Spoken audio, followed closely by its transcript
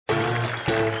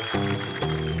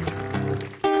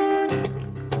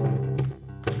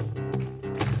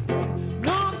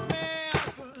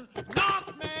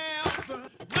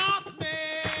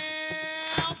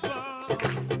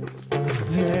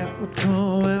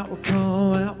we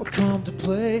come to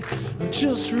play.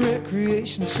 Just for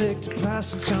recreation's sake, to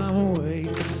pass the time away.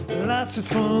 Lots of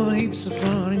fun, heaps of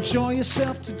fun, enjoy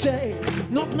yourself today.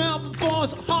 North Melbourne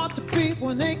boys are hard to beat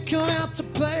when they come out to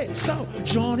play. So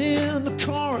join in the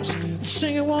chorus,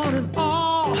 sing it one and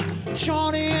all.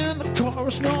 Join in the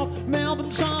chorus, North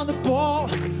Melbourne's on the ball.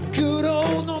 Good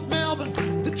old North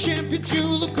Melbourne, the champions,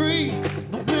 you'll agree.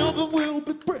 North Melbourne will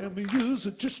be premiers,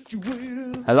 just you wait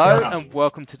and see. Hello and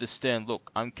welcome to The Stern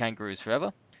Look. I'm Kangaroos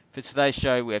Forever. For today's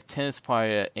show, we have tennis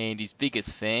player Andy's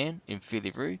biggest fan in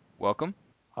Phillyroo. Welcome.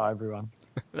 Hi, everyone.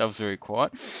 That was very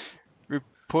quiet.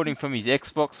 Reporting from his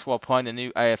Xbox while playing the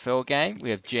new AFL game,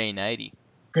 we have GN80.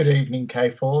 Good evening,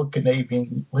 K4. Good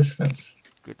evening, listeners.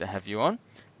 Good to have you on.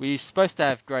 We're supposed to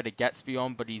have Greater Gatsby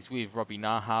on, but he's with Robbie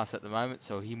Nahas at the moment,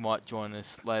 so he might join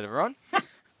us later on.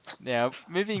 Now,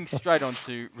 moving straight on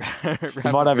to... He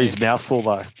might have his mouthful,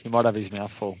 though. He might have his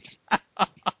mouthful.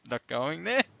 Not going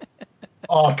there.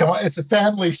 Oh, come on. It's a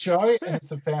family show and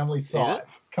it's a family site.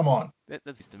 Come on.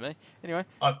 That's to me. Anyway.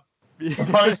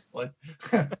 Supposedly.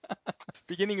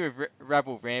 Beginning with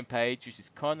Rabble Rampage, which is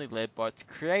kindly led by its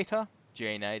creator,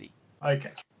 GN80.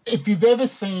 Okay. If you've ever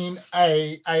seen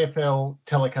a AFL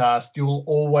telecast, you'll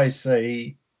always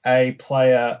see a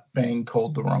player being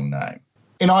called the wrong name.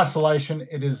 In isolation,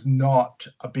 it is not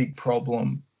a big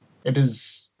problem. It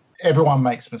is, everyone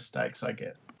makes mistakes, I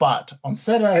guess. But on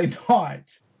Saturday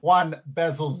night, one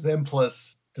Basil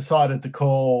Zemplis decided to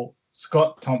call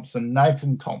Scott Thompson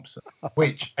Nathan Thompson,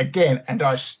 which, again, and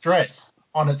I stress,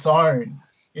 on its own,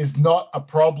 is not a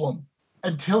problem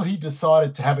until he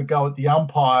decided to have a go at the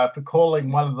umpire for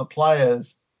calling one of the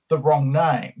players the wrong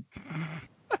name.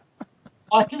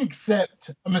 I can accept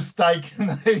a mistake in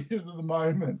the heat of the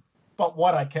moment, but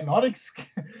what I cannot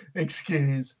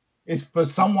excuse is for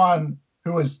someone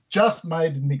who has just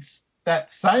made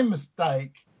that same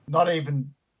mistake, not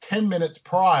even 10 minutes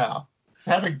prior, to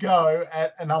have a go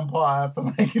at an umpire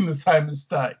for making the same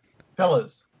mistake.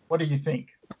 Fellas, what do you think?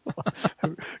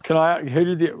 Who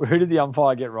did the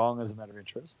umpire get wrong as a matter of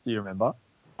interest? Do you remember?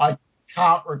 I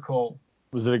can't recall.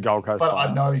 Was it a Gold Coast player? But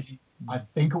I know I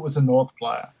think it was a North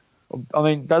player. I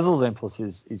mean, Basil Zemplis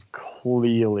is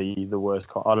clearly the worst.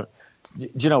 Do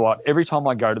you know what? Every time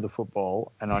I go to the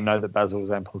football and I know that Basil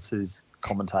Zemplis is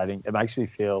commentating, it makes me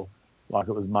feel like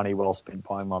it was money well spent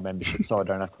buying my membership so I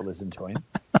don't have to listen to him.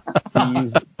 He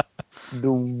is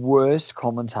the worst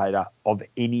commentator of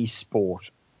any sport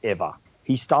ever.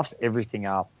 He stuffs everything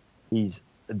up. He's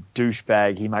a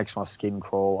douchebag. He makes my skin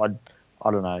crawl.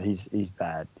 I don't know. He's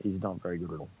bad. He's not very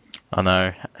good at all. I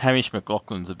know. Hamish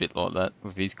McLaughlin's a bit like that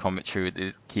with his commentary with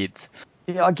the kids.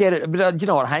 Yeah, I get it. But do you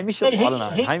know what? Hamish, I don't know.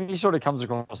 Hamish sort of comes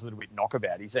across a little bit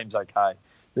knockabout. He seems okay.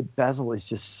 But Basil is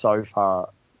just so far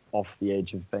off the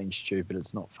edge of being stupid,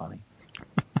 it's not funny.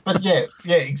 But yeah,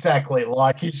 exactly.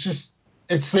 Like, he's just,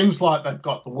 it seems like they've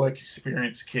got the work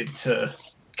experience kid to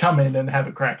come in and have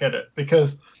a crack at it,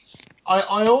 because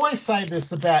I always say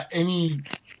this about any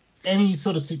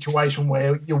sort of situation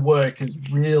where your work is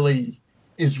really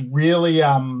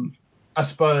I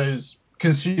suppose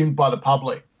consumed by the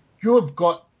public. You have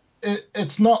got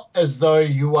it's not as though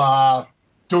you are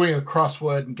doing a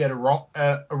crossword and get a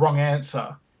wrong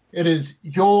answer. It is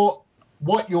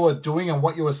what you're doing and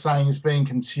what you are saying is being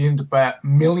consumed by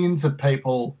millions of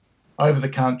people over the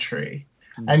country,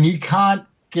 and you can't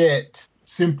get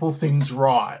simple things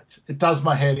right. It does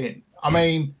my head in. I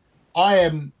mean, I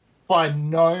am by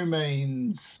no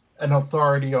means an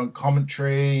authority on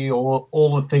commentary or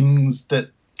all the things that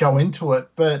go into it,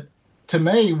 but to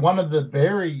me, one of the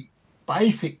very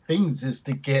basic things is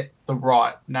to get the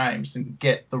right names and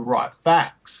get the right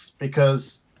facts,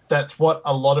 because that's what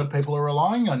a lot of people are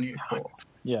relying on you for.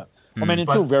 Yeah. I mean,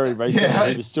 until very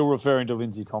recently, he was still referring to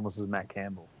Lindsay Thomas as Matt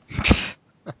Campbell.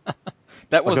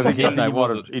 That wasn't him, though,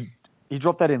 was it? He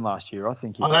dropped that in last year. I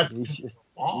think he's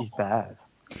bad.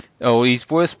 Oh, his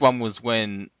worst one was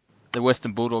when the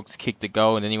Western Bulldogs kicked a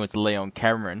goal and then he went to Leon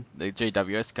Cameron, the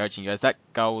GWS coach, and he goes, that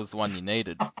goal was the one you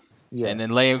needed. Yeah, and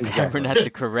then Leon Cameron had to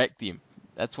correct him.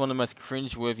 That's one of the most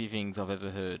cringe-worthy things I've ever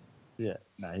heard. Yeah,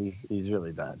 no, he's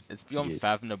really bad. It's beyond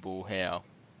fathomable how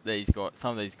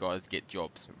some of these guys get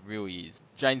jobs. It really is.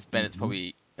 James Bennett's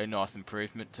probably a nice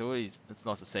improvement to it. It's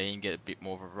nice to see him get a bit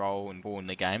more of a role and ball in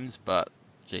the games, but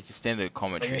geez, his standard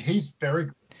commentary. Yeah, he's very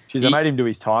good. They made him do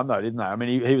his time though, didn't they? I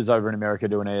mean, he was over in America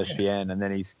doing ESPN, and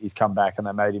then he's come back and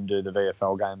they made him do the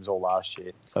VFL games all last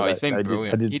year. So he's been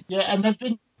brilliant. And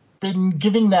they've been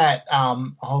giving that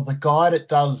the guy that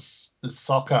does the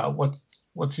soccer.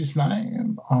 What's his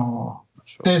name? Oh,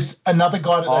 sure. There's another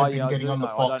guy that they've been getting on the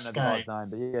Fox game. I don't know the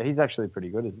guy's name, but yeah, he's actually pretty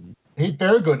good, isn't he? He's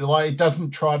very good. Like, he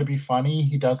doesn't try to be funny.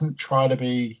 He doesn't try to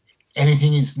be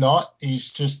anything he's not.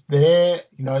 He's just there.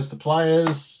 He knows the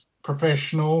players,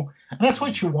 professional. And that's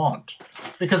what you want.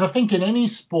 Because I think in any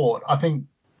sport,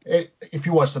 if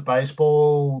you watch the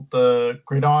baseball, the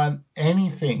gridiron,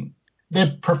 anything,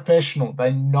 they're professional.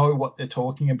 They know what they're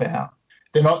talking about.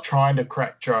 They're not trying to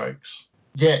crack jokes.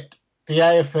 Yet the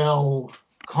AFL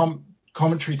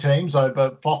commentary teams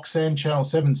over Fox and Channel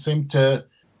 7 seem to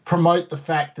promote the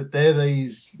fact that they're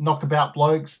these knockabout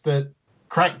blokes that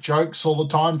crack jokes all the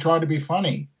time, try to be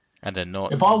funny. And they're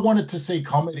not. If I wanted to see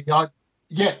comedy, I'd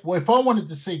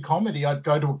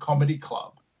go to a comedy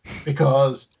club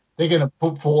because they're going to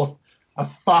put forth a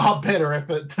far better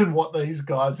effort than what these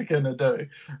guys are going to do.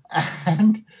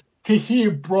 And to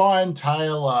hear Brian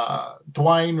Taylor,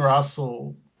 Dwayne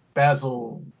Russell,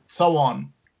 Basil, so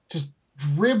on, just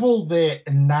dribble their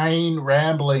inane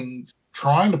ramblings,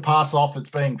 trying to pass off as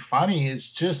being funny is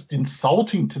just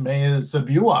insulting to me as a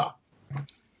viewer.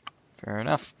 Fair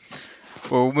enough.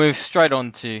 Well, we'll move straight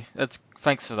on to...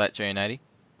 Thanks for that, GN80.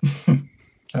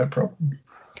 No problem.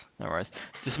 No worries.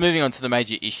 Just moving on to the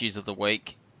major issues of the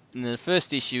week. And the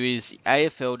first issue is the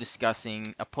AFL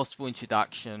discussing a possible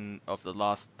introduction of the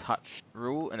last touch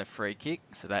rule and a free kick.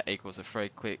 So that equals a free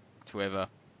kick to whoever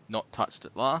not touched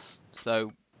it last.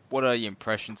 So what are your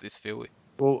impressions of this, Phil?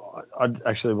 Well, I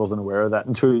actually wasn't aware of that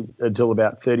until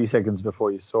about 30 seconds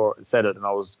before you said it, and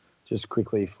I was just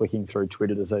quickly flicking through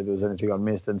Twitter to see if there was anything I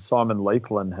missed. And Simon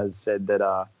Leapland has said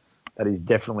that is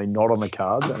definitely not on the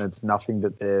cards, and it's nothing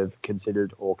that they've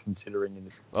considered or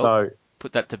considering. So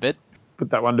put that to bed. Put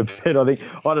that one to bed. I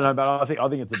don't know, but I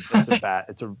think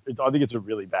it's a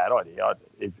really bad idea.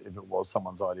 If it was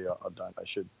someone's idea, I don't.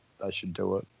 They should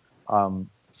do it.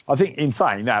 I think in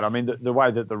saying that, I mean the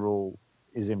way that the rule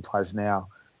is in place now,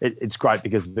 it's great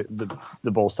because the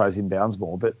ball stays in bounds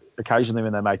more. But occasionally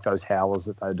when they make those howlers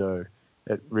that they do,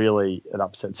 it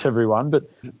upsets everyone. But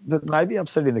maybe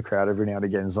upsetting the crowd every now and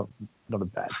again is not a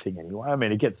bad thing anyway. I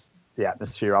mean, it gets the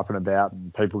atmosphere up and about,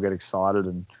 and people get excited,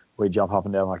 and we jump up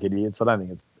and down like idiots. I don't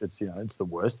think it's the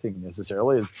worst thing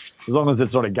necessarily. As long as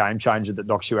it's not a game changer that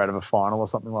knocks you out of a final or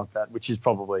something like that, which is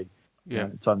probably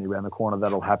it's only around the corner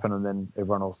that'll happen, and then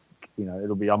everyone else,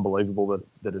 it'll be unbelievable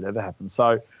that it ever happens.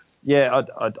 So. Yeah,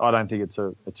 I don't think it's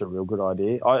a real good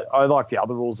idea. I like the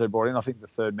other rules they brought in. I think the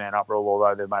third man up rule,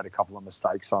 although they've made a couple of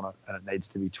mistakes on it and it needs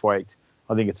to be tweaked,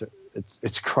 I think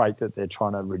it's great that they're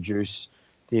trying to reduce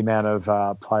the amount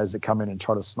of players that come in and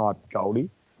try to snipe Goldie.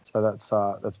 So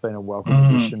that's been a welcome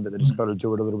addition, but they just got to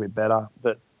do it a little bit better.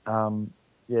 But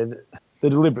the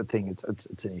deliberate thing, it's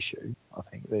an issue. I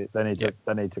think they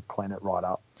need to clean it right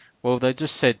up. Well, they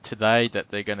just said today that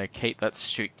they're going to keep that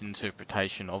strict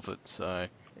interpretation of it. So.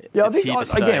 Yeah, I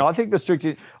think the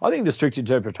strict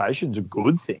interpretation is a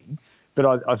good thing,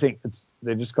 but I think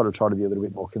they've just got to try to be a little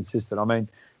bit more consistent. I mean,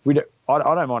 I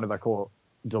don't mind if they call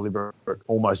it deliberate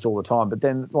almost all the time, but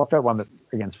then like that one that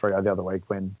against Freo the other week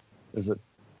when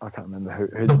I can't remember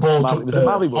who was it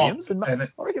Marley Williams? And I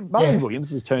reckon Marley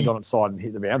Williams has turned on its side and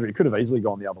hit the boundary. It could have easily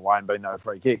gone the other way and been no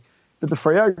free kick. But the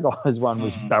Freo guys one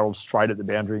was barreled straight at the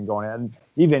boundary and gone out. And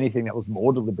if anything, that was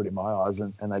more deliberate in my eyes.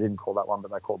 And they didn't call that one,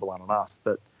 but they called the one on us.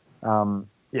 But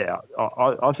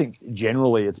I think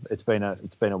generally it's been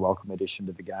a welcome addition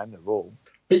to the game, the rule.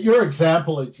 But your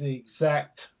example is the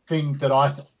exact thing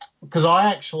that because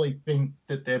I actually think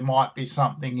that there might be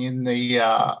something in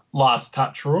the last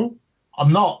touch rule.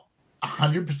 I'm not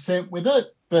 100% with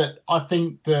it, but I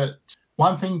think that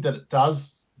one thing that it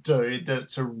does do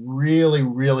that's a really,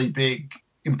 really big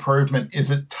improvement is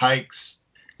it takes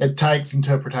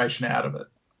interpretation out of it.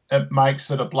 It makes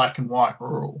it a black and white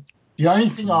rule. The only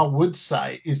thing I would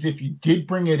say is if you did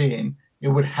bring it in, it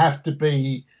would have to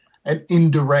be an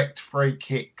indirect free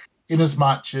kick, in as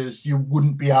much as you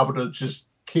wouldn't be able to just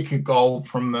kick a goal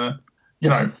from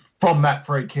that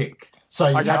free kick. So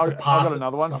you have to pass. I've got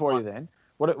another one for you then.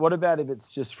 What about if it's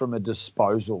just from a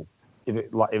disposal? If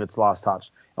it's last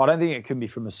touch, I don't think it can be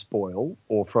from a spoil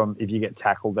or from if you get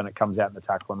tackled and it comes out in the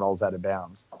tackle and rolls out of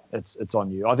bounds. It's on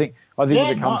you. I think if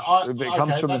it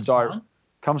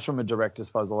comes from a direct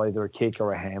disposal, either a kick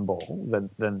or a handball,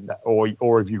 then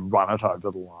or if you run it over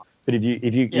the line. But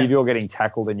if you're getting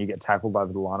tackled and you get tackled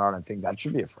over the line, I don't think that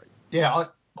should be a free. Yeah,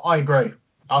 I agree.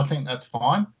 I think that's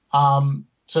fine.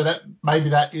 So that maybe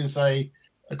that is a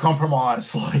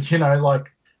compromise. Like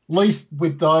at least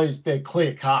with those they're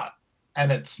clear cut. And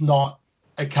it's not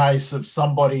a case of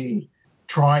somebody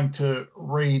trying to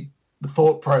read the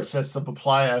thought process of a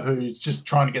player who's just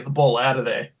trying to get the ball out of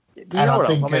there. You know what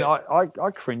else? I mean,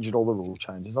 I cringe at all the rule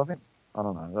changes. I don't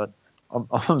know. But I'm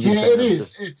it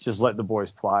is. Just let the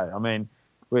boys play. I mean,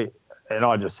 and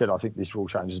I just said I think this rule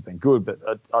change has been good, but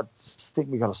I just think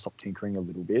we've got to stop tinkering a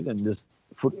little bit and just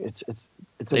it's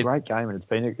a great game, and it's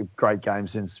been a great game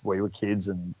since we were kids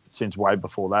and since way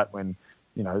before that when,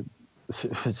 you know,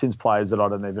 since players that I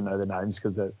don't even know their names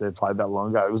because they played that long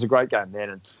ago. It was a great game then,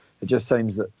 and it just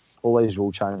seems that all these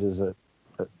rule changes are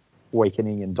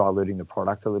weakening and diluting the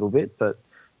product a little bit. But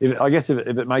if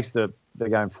it makes the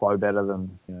game flow better,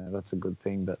 then, you know, that's a good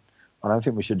thing. But I don't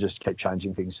think we should just keep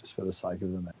changing things just for the sake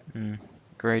of them.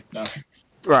 Great. No.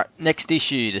 Right, next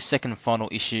issue, the second and final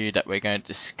issue that we're going to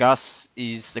discuss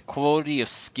is the quality of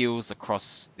skills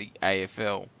across the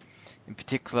AFL. In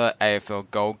particular, AFL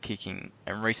goal kicking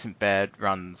and recent bad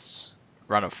run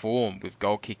of form with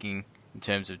goal kicking in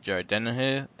terms of Joe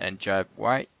Danaher and Joab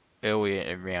Waite earlier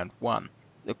in round 1.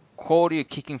 The quality of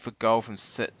kicking for goal from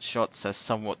set shots has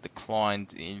somewhat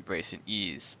declined in recent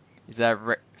years. Is that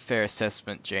a fair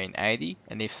assessment, GN80?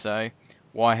 And if so,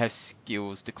 why have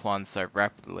skills declined so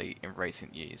rapidly in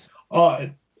recent years? Oh,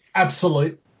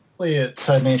 absolutely, it's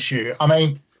an issue. I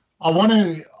mean, I want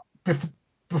to,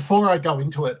 before I go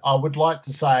into it, I would like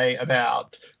to say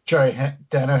about Joe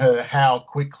Danaher how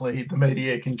quickly the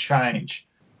media can change.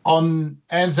 On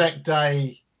Anzac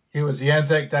Day, he was the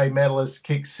Anzac Day medalist,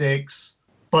 kick 6,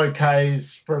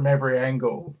 bouquets from every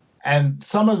angle. And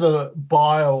some of the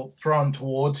bile thrown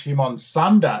towards him on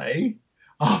Sunday,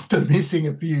 after missing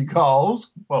a few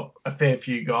goals, well, a fair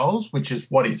few goals, which is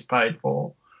what he's paid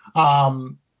for,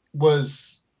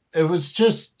 was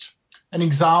just an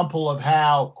example of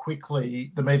how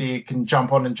quickly the media can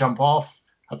jump on and jump off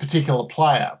a particular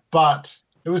player. But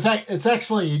it's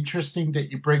actually interesting that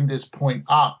you bring this point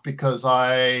up, because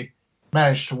I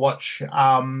managed to watch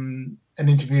an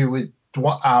interview with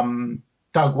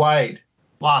Doug Wade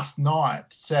last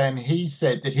night, and he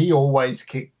said that he always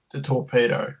kicked the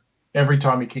torpedo every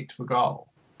time he kicked for goal.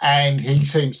 And he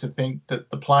seems to think that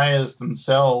the players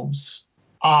themselves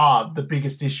are the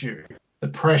biggest issue. The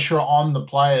pressure on the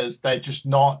players, they're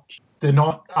not,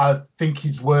 I think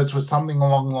his words were something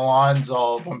along the lines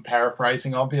of, I'm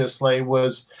paraphrasing obviously,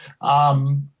 was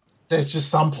there's just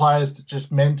some players that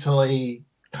just mentally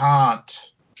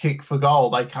can't kick for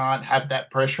goal. They can't have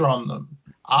that pressure on them.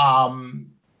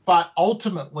 But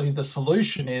ultimately the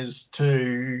solution is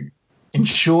to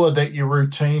ensure that your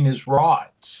routine is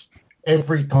right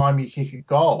every time you kick a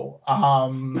goal.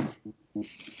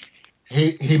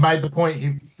 He made the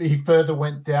point, he further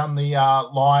went down the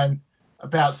line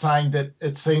about saying that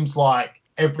it seems like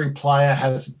every player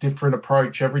has a different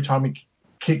approach every time he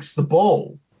kicks the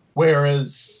ball,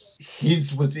 whereas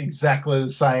his was exactly the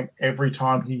same every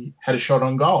time he had a shot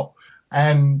on goal.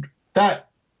 And that,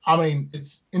 I mean,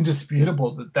 it's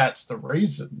indisputable that that's the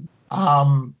reason.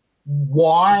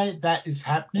 Why that is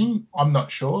happening, I'm not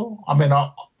sure. I mean,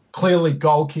 clearly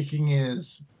goal kicking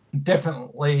is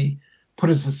definitely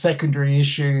put as a secondary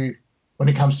issue when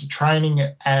it comes to training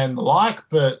and the like,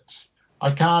 but I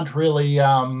can't really,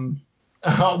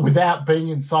 without being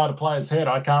inside a player's head,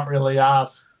 I can't really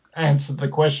answer the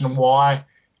question why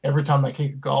every time they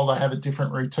kick a goal they have a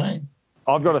different routine.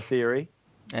 I've got a theory.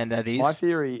 And that is? My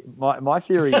theory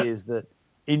is that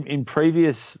in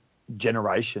previous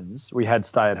generations, we had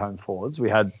stay-at-home forwards. We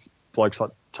had blokes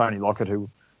like Tony Lockett who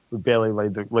would barely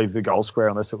leave the goal square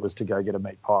unless it was to go get a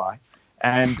meat pie,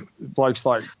 and blokes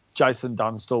like Jason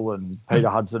Dunstall and Peter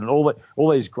Hudson and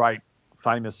all these great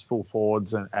famous full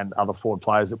forwards and other forward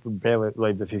players that would barely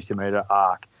leave the 50-metre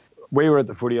arc. We were at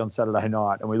the footy on Saturday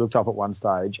night and we looked up at one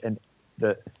stage and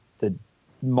the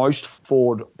most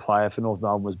forward player for North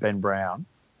Melbourne was Ben Brown,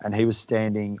 and he was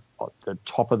standing at the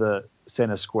top of the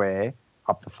centre square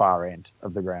up the far end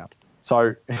of the ground.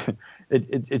 So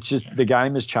it's just the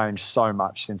game has changed so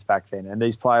much since back then. And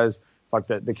these players, like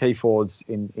the key forwards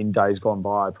in days gone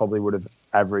by, probably would have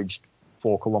averaged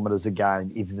 4 kilometres a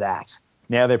game, if that.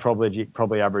 Now they're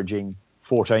probably averaging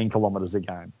 14 kilometres a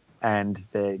game. And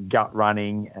they're gut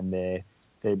running and they're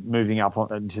moving up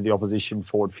into the opposition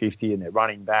forward 50 and they're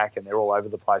running back and they're all over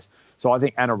the place. So I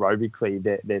think anaerobically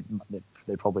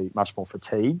they're probably much more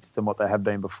fatigued than what they have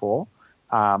been before.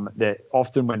 They're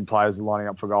often when players are lining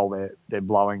up for goal, they're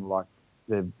blowing like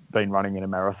they've been running in a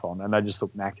marathon and they just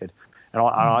look knackered. And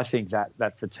I think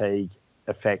that fatigue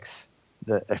affects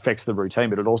the routine,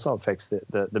 but it also affects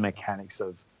the mechanics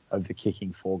of the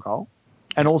kicking for goal.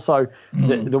 And also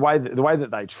the way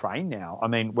that they train now. I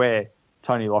mean, where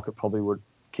Tony Lockett probably would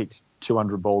kick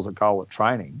 200 balls at goal at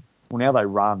training, well, now they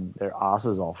run their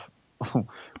asses off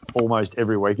almost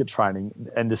every week at training,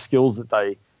 and the skills that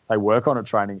they work on at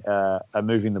training are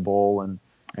moving the ball and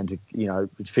to, you know,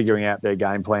 figuring out their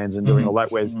game plans and doing all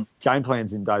that. Whereas game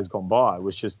plans in days gone by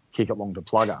was just kick it long to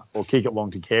Plugger or kick it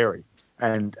long to Carey,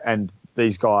 and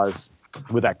these guys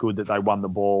were that good that they won the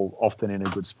ball often in a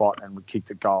good spot and we kicked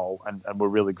a goal and were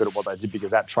really good at what they did,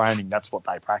 because at training, that's what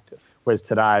they practice. Whereas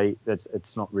today,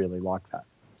 it's not really like that.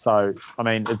 So, I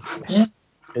mean,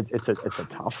 it's a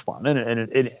tough one.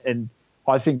 And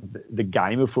I think the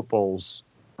game of football's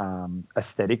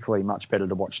aesthetically much better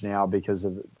to watch now because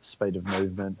of the speed of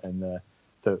movement and the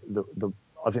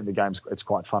I think the game's, it's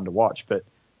quite fun to watch, but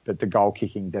the goal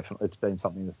kicking, definitely, it's been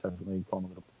something that's definitely gone a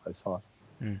little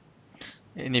wayside.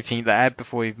 Anything to add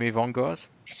before we move on, guys?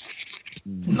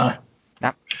 No.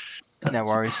 No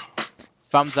worries.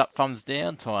 Thumbs up, thumbs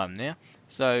down time now.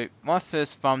 So my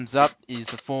first thumbs up is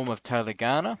the form of Taylor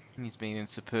Garner. He's been in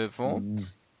superb form.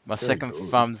 My second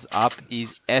thumbs up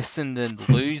is Essendon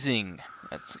losing.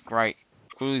 That's great.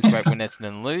 Always great when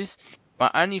Essendon lose.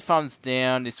 My only thumbs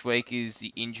down this week is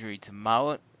the injury to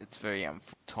Mullet. It's very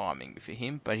timing for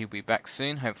him, but he'll be back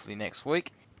soon, hopefully next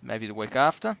week, maybe the week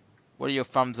after. What are your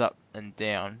thumbs up and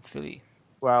down, Philly?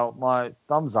 Well, my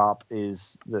thumbs up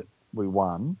is that we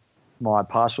won. My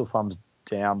partial thumbs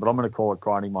down, but I'm going to call it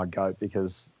grinding my goat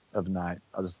because of Nate.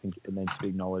 I just think it needs to be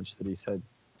acknowledged that he said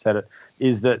it,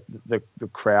 is that the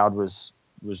crowd was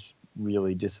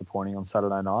really disappointing on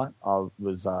Saturday night. I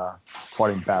was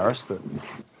quite embarrassed that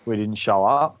we didn't show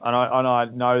up, and I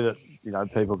know that, you know,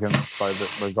 people can say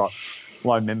that we've got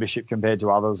low membership compared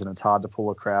to others, and it's hard to pull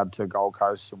a crowd to Gold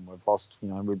Coast, and we've lost, you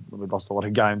know, we've lost a lot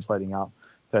of games leading up.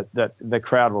 That the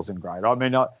crowd wasn't great. I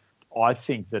mean, I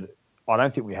think that I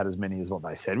don't think we had as many as what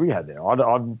they said we had there.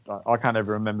 I can't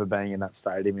ever remember being in that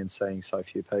stadium and seeing so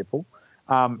few people.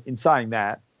 In saying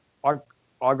that,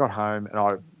 I got home and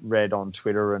I read on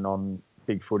Twitter and on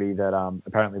Big Footy that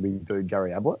apparently we booed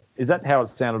Gary Ablett. Is that how it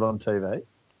sounded on TV?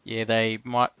 Yeah, they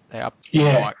upped the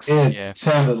mics. Yeah,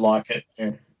 sounded like it. Yeah.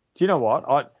 Do you know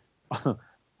what?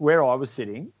 Where I was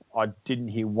sitting, I didn't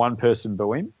hear one person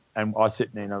boo him, and I was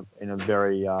sitting in a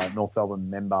very North Melbourne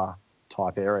member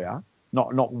type area.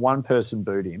 Not one person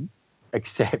booed him,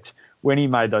 except when he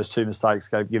made those two mistakes,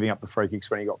 giving up the free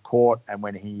kicks when he got caught, and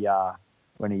when he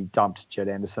dumped Jed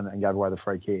Anderson and gave away the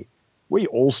free kick. We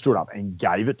all stood up and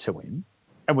gave it to him,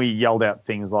 and we yelled out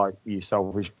things like, "You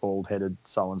selfish, bald-headed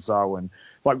so-and-so," and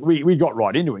like we got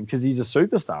right into him because he's a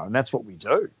superstar, and that's what we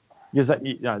do. Because that,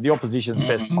 you know, the opposition's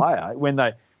best player, when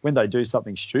they do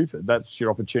something stupid, that's your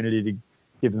opportunity to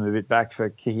give them a bit back for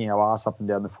kicking our ass up and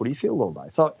down the footy field all day.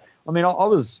 So, I mean, I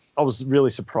was really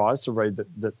surprised to read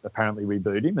that apparently we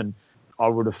booed him, and I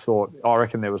would have thought, I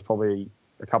reckon there was probably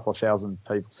a couple of thousand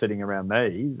people sitting around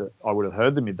me that I would have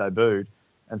heard them if they booed.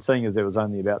 And seeing as there was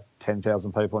only about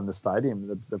 10,000 people in the stadium,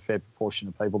 there's a fair proportion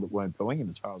of people that weren't booing him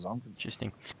as far as I'm concerned.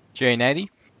 Interesting. GN80?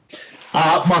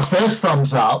 My first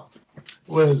thumbs up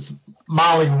was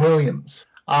Marley Williams.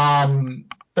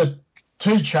 The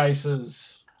two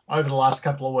chases over the last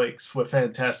couple of weeks were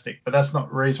fantastic, but that's not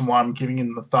the reason why I'm giving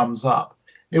him the thumbs up.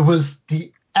 It was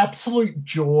the absolute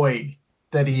joy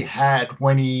that he had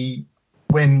when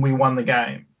we won the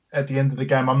game. At the end of the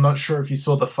game, I'm not sure if you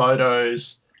saw the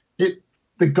photos.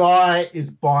 The guy is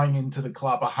buying into the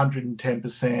club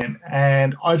 110%,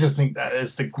 and I just think that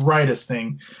is the greatest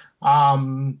thing.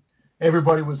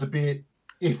 Everybody was a bit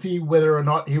iffy whether or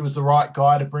not he was the right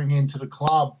guy to bring into the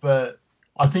club, but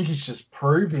I think he's just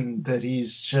proving that he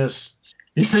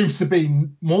seems to be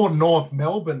more North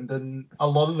Melbourne than a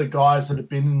lot of the guys that have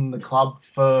been in the club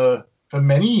for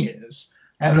many years.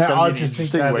 And I just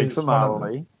think that is for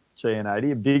Marley,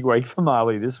 GN80, a big week for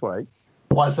Marley this week.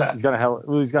 Why's that? He's going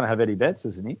to have Eddie Betts,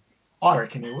 isn't he? I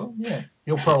reckon he will. Yeah,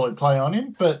 he'll probably play on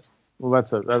him. But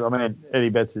I mean, Eddie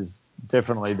Betts is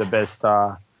definitely the best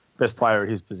player at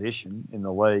his position in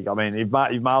the league. I mean, if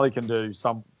Marley can do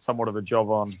somewhat of a job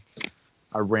on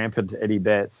a rampant Eddie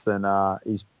Betts, then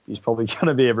he's probably going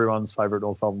to be everyone's favourite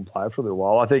North Melbourne player for a little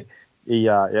while. I think he's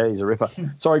a ripper.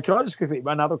 Sorry, can I just quickly,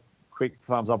 another quick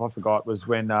thumbs up I forgot was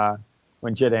when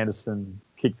Jed Anderson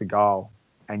kicked the goal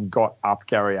and got up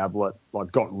Gary Ablett, like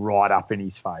got right up in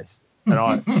his face.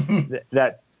 And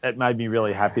that made me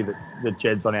really happy that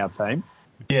Jed's on our team.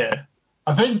 Yeah.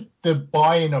 I think the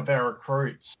buy-in of our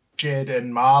recruits, Jed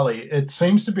and Marley, it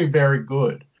seems to be very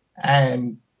good.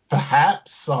 And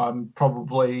perhaps I'm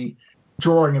probably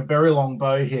drawing a very long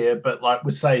bow here, but like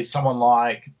we say someone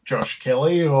like Josh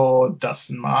Kelly or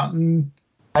Dustin Martin,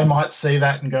 they might see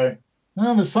that and go,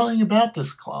 oh, there's something about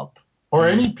this club, or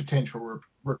any potential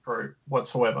recruit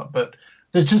whatsoever. But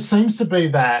there just seems to be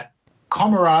that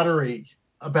camaraderie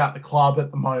about the club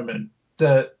at the moment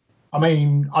that, I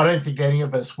mean, I don't think any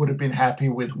of us would have been happy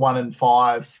with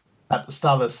 1-5 at the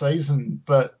start of the season,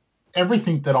 but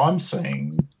everything that I'm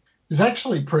seeing is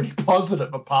actually pretty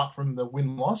positive apart from the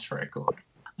win-loss record.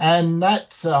 And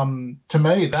that's to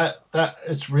me that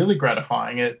it's really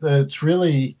gratifying. It's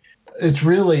really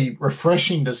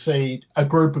refreshing to see a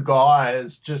group of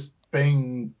guys just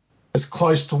being as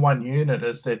close to one unit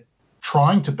as they're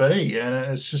trying to be, and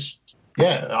it's just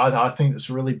I think it's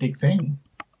a really big thing.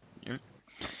 Yep.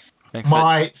 Thanks.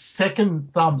 My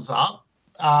second thumbs up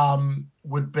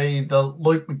would be the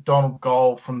Luke McDonald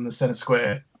goal from the centre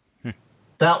square.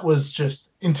 That was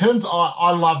just, in terms of,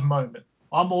 I love moment.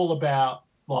 I'm all about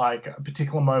like a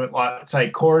particular moment, like say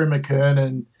Corey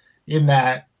McKernan in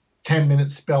that 10-minute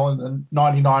spell in the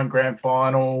 99 grand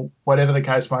final, whatever the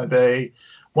case may be.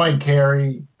 Wayne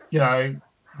Carey,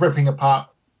 ripping apart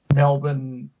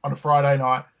Melbourne on a Friday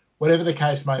night, whatever the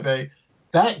case may be.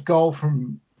 That goal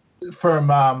from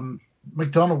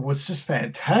McDonald was just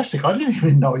fantastic. I didn't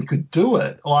even know he could do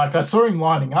it. Like, I saw him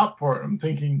lining up for it. I'm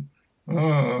thinking,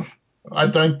 I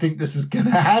don't think this is going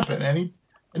to happen. And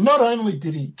not only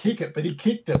did he kick it, but he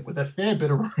kicked it with a fair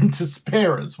bit of room to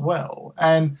spare as well.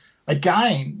 And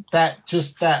again, that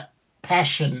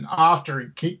passion after he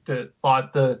kicked it,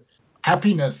 like the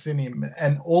happiness in him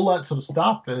and all that sort of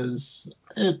stuff it's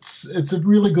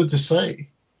really good to see.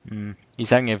 He's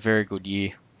having a very good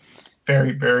year.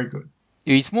 Very, very good.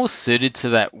 He's more suited to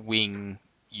that wing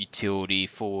utility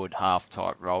forward half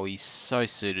type role. He's so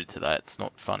suited to that. It's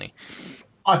not funny.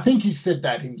 I think he said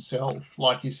that himself.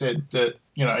 Like he said that,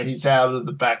 he's out of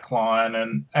the back line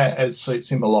and it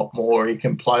suits him a lot more. He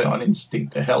can play on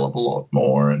instinct a hell of a lot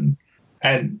more and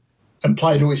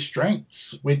play to his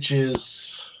strengths, which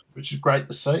is great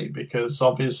to see, because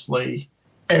obviously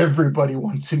everybody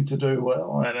wants him to do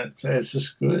well, and it's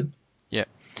just good. Yeah.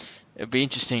 It'll be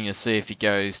interesting to see if he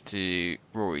goes to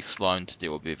Rory Sloane to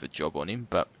do a bit of a job on him,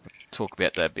 but we'll talk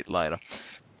about that a bit later.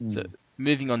 So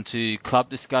moving on to club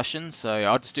discussion. So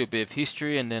I'll just do a bit of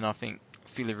history, and then I think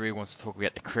Phillyroo wants to talk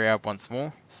about the crowd once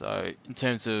more. So in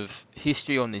terms of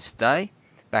history on this day,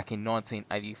 back in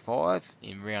 1985,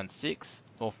 in round 6,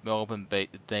 North Melbourne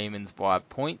beat the Demons by a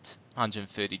point,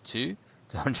 132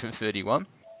 to 131.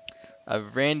 A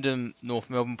random North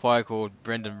Melbourne player called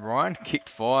Brendan Ryan kicked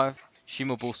 5.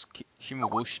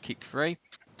 Schimmelbusch kicked 3.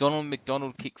 Donald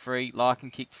McDonald kicked 3. Larkin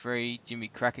kicked 3. Jimmy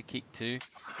Cracker kicked 2.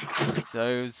 So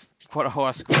it was quite a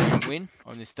high scoring win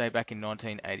on this day back in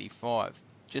 1985.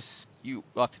 Just, you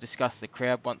like to discuss the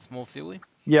crowd once more, Philly?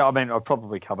 Yeah, I mean, I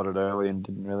probably covered it early and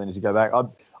didn't really need to go back.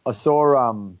 I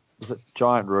saw, was it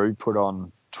Giant Roo put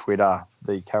on Twitter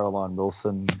the Caroline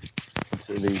Wilson,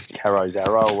 the Caro's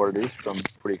Arrow, or what it is, from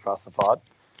Pretty Classified.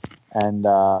 And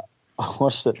I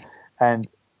watched it, and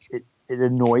it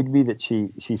annoyed me that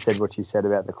she said what she said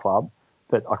about the club,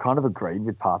 but I kind of agreed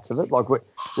with parts of it. Like,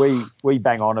 we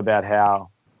bang on about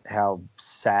how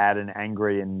sad and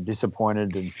angry and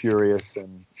disappointed and furious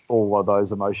and all of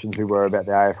those emotions we were about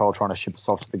the AFL trying to ship us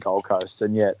off to the Gold Coast,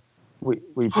 and yet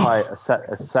we play a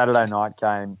Saturday night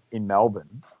game in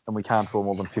Melbourne and we can't draw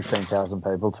more than 15,000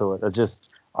 people to it.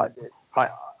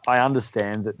 I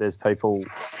understand that there's people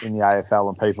in the AFL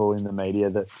and people in the media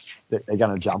that are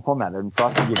going to jump on that, and for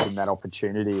us to give them that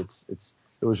opportunity, it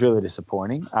was really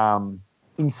disappointing.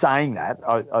 In saying that,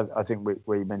 I think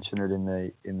we mentioned it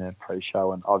in the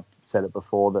pre-show, and I've said it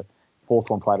before, that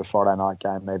Hawthorn played a Friday night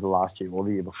game either last year or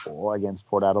the year before against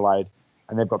Port Adelaide,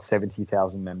 and they've got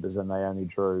 70,000 members and they only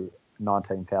drew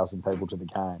 19,000 people to the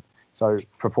game. So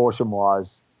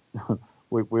proportion-wise,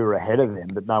 we were ahead of them,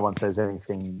 but no one says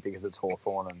anything because it's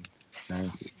Hawthorn,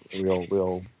 and we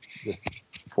all just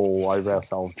fall over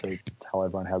ourselves to tell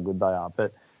everyone how good they are.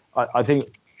 But I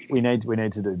think we need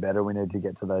to do better. We need to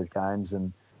get to those games,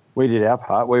 and we did our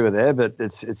part. We were there, but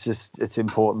it's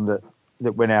important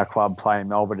that when our club play in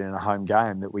Melbourne in a home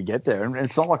game, that we get there. And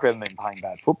it's not like we haven't been playing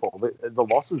bad football. The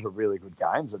losses were really good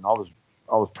games, and I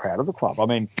was proud of the club. I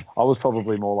mean, I was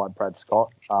probably more like Brad Scott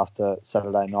after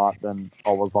Saturday night than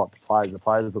I was like the players. The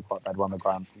players looked like they'd won the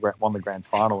grand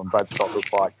final, and Brad Scott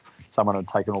looked like someone had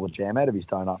taken all the jam out of his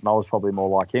donut. And I was probably more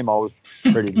like him. I was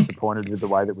pretty disappointed with the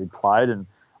way that we played, and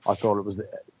I thought it was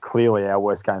clearly our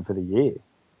worst game for the year.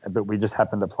 But we just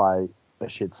happened to play a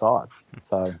shit side.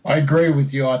 So I agree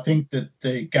with you. I think that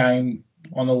the game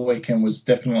on the weekend was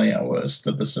definitely our worst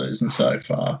of the season so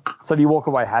far. So do you walk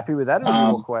away happy with that, or do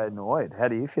you walk away annoyed? How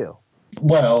do you feel?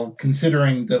 Well,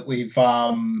 considering that we've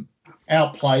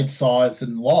outplayed size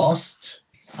and lost,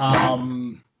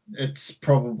 it's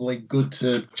probably good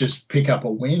to just pick up a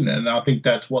win, and I think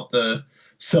that's what the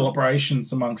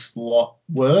celebrations amongst the lot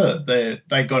were.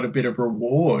 They got a bit of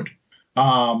reward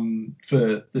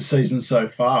for the season so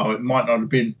far. It might not have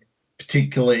been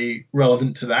particularly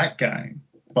relevant to that game,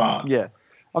 but yeah.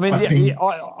 I mean,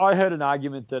 I heard an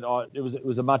argument that it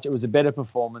was a better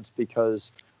performance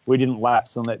because we didn't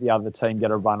lapse and let the other team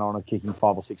get a run on of kicking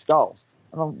 5 or 6 goals.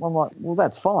 And I'm like, well,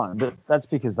 that's fine, but that's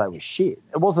because they were shit.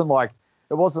 It wasn't like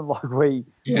we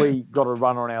got a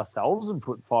run on ourselves and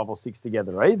put 5 or 6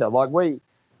 together either. Like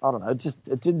I don't know,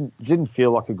 it didn't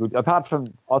feel like a good. Apart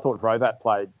from, I thought Rovat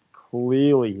played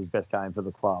clearly his best game for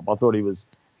the club. I thought he was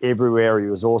everywhere. He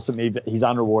was awesome. His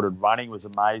unrewarded running was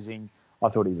amazing. I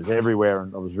thought he was everywhere,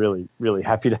 and I was really, really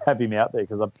happy to have him out there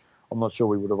because I'm not sure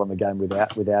we would have won the game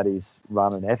without his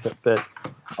run and effort. But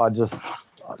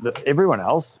everyone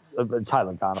else,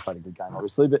 Taylor Garner played a good game,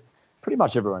 obviously, but pretty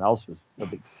much everyone else was a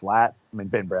bit flat. I mean,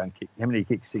 Ben Brown kicked. How many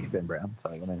kicked 6, Ben Brown? So,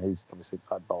 I mean, he's obviously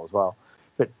played ball as well.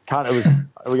 But are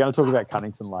we going to talk about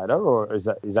Cunnington later, or is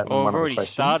that Well, one I've of already the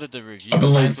questions? started the review.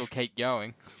 May as well keep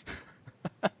going.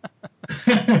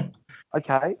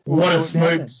 Okay. What a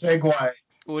smooth segue.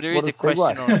 Well, there is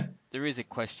a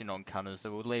question on Cunners,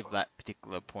 so we'll leave that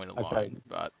particular point alone. Okay.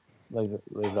 But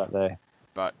leave that there.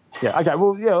 But yeah, okay.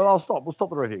 Well, yeah, I'll stop. We'll stop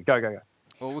the review. Go.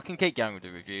 Well, we can keep going with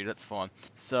the review. That's fine.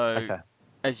 So,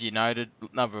 As you noted,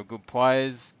 a number of good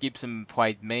players. Gibson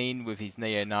played mean with his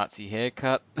neo-Nazi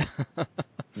haircut.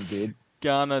 He did.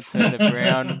 Garner, Turner,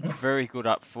 Brown, very good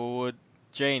up forward.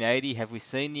 GN80, have we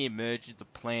seen the emergence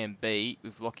of Plan B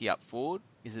with Lockie up forward?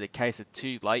 Is it a case of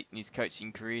too late in his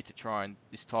coaching career to try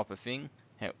this type of thing?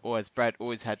 Or has Brad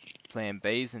always had Plan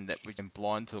Bs and that we've been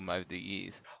blind to him over the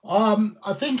years?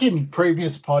 I think in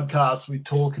previous podcasts we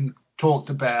talked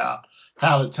about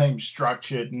how the team's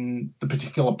structured and the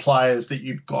particular players that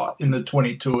you've got in the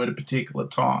 22 at a particular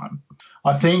time.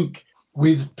 I think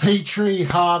with Petrie,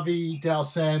 Harvey, Del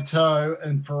Santo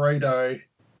and Ferrito,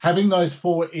 having those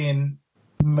 4 in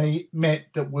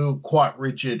meant that we were quite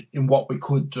rigid in what we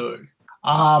could do.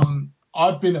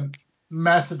 I've been a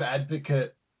massive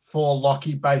advocate for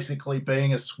Lockie basically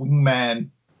being a swingman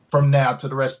from now to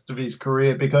the rest of his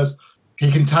career because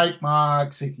he can take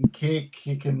marks, he can kick,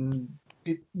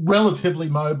 relatively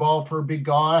mobile for a big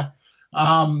guy.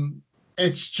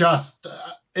 It's just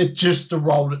a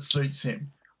role that suits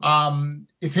him.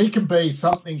 If he can be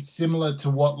something similar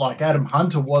to what like Adam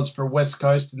Hunter was for West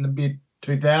Coast in the mid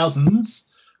 2000s,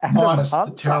 minus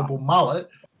the terrible mullet,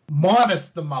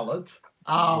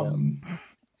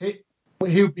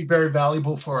 he'll be very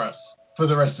valuable for us for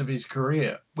the rest of his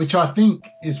career, which I think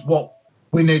is what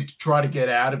we need to try to get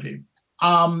out of him.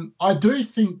 I do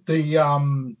think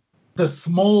the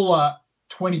smaller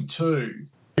 22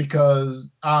 because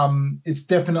it's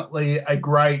definitely a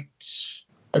great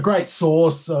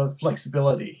source of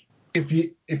flexibility. If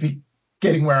you're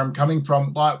getting where I'm coming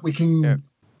from, like we can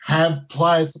have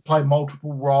players that play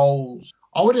multiple roles.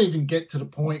 I would even get to the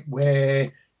point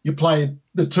where you play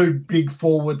the 2 big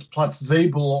forwards plus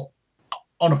Zeeble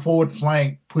on a forward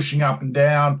flank pushing up and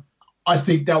down. I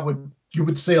think you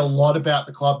would see a lot about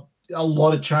the club, a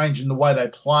lot of change in the way they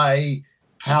play,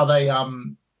 how they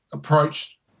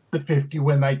approach the 50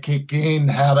 when they kick in,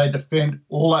 how they defend,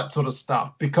 all that sort of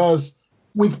stuff. Because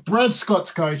with Brad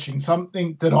Scott's coaching,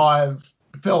 something that I've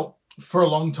felt for a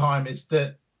long time is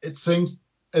that it seems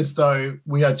as though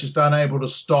we are just unable to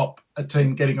stop a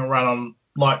team getting a run on,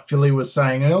 like Philly was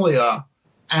saying earlier.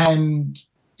 And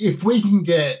if we can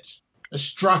get a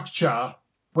structure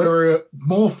where we're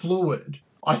more fluid,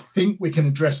 I think we can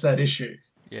address that issue.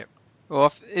 Yeah.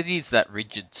 Well, it is that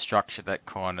rigid structure that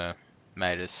kind of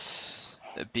made us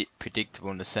a bit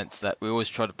predictable in the sense that we always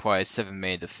try to play a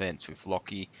 7-man defence with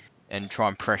Lockie and try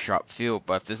and pressure upfield.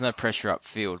 But if there's no pressure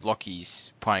upfield,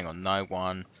 Lockie's playing on no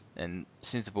one. And as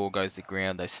soon as the ball goes to the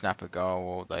ground, they snap a goal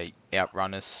or they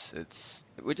outrun us.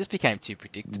 We just became too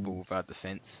predictable with our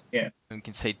defence. Yeah. And we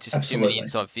can see just too many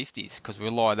inside 50s because we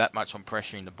rely that much on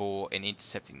pressuring the ball and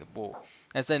intercepting the ball.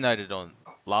 As they noted on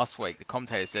last week, the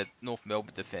commentator said North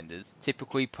Melbourne defenders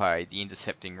typically play the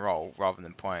intercepting role rather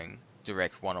than playing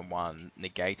direct one-on-one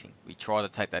negating. We try to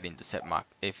take that intercept mark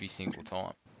every single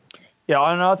time. Yeah,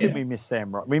 I think we miss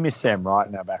Sam Wright. We miss Sam Wright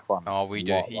in our back line. Oh, we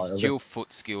do. His dual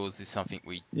foot skills is something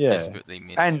we desperately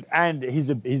miss. And his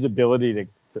ability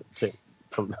to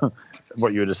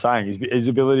what you were just saying, his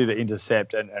ability to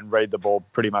intercept and read the ball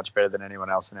pretty much better than anyone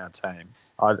else in our team.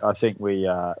 I think we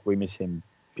miss him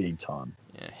big time.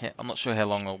 Yeah, I'm not sure how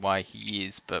long away he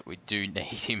is, but we do need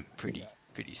him pretty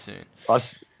soon.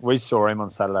 We saw him on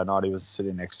Saturday night. He was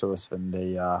sitting next to us, and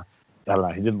he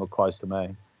didn't look close to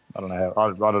me. I don't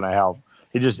know how.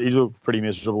 He looked pretty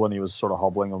miserable, and he was sort of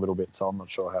hobbling a little bit. So I'm not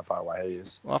sure how far away he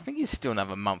is. Well, I think he's still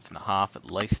another month and a half at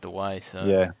least away. So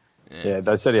yeah.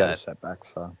 They said he had a setback.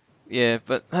 So yeah,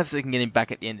 but hopefully we can get him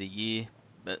back at the end of the year.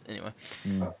 But anyway,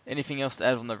 anything else to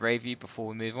add on the review before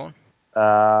we move on?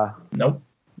 Nope.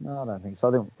 No, I don't think so.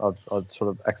 I think I've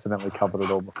sort of accidentally covered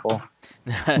it all before.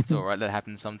 That's all right. That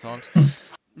happens sometimes.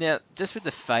 Now, just with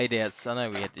the fade outs, I know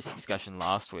we had this discussion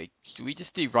last week. Do we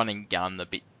just do run and gun a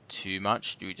bit too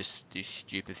much? Do we just do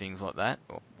stupid things like that?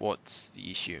 Or what's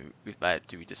the issue with that?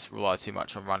 Do we just rely too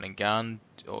much on run and gun?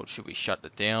 Or should we shut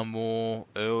it down more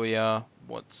earlier?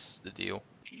 What's the deal?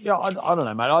 Yeah, I don't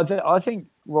know, mate. I think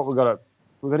what we've got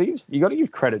to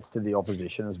give credits to the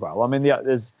opposition as well. I mean,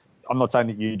 I'm not saying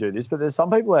that you do this, but there's some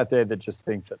people out there that just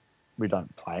think that we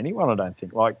don't play anyone. I don't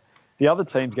think like the other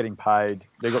team's getting paid.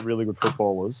 They've got really good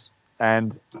footballers,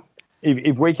 and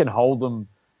if we can hold them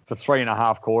for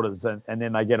 3.5 quarters and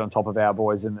then they get on top of our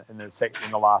boys in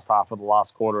the last half of the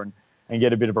last quarter and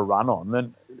get a bit of a run on,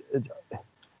 then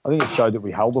I think it showed that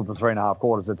we held them for 3.5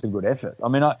 quarters. That's a good effort. I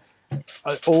mean,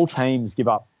 all teams give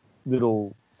up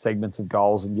little segments of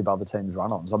goals and give other teams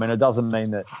run-ons. I mean, it doesn't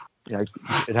mean that,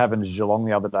 it happened to Geelong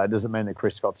the other day. It doesn't mean that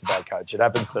Chris Scott's a bad coach. It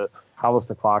happens to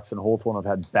Alistair Clarkson. Hawthorn have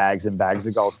had bags and bags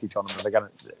of goals kicked on them, but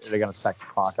they're going to sack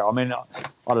Clarko. I mean,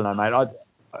 I don't know, mate.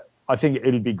 I think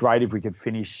it'd be great if we could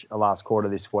finish a last quarter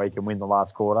this week and win the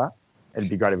last quarter. It'd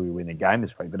be great if we win the game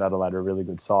this week, but Adelaide are a really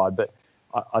good side. But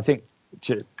I think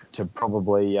to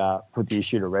probably put the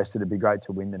issue to rest, it'd be great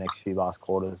to win the next few last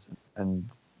quarters and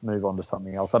move on to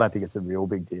something else. I don't think it's a real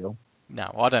big deal. No,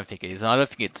 I don't think it is. I don't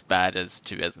think it's bad as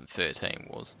 2013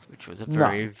 was, which was a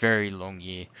very, very long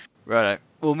year. Right,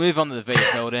 we'll move on to the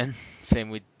VFL then, seeing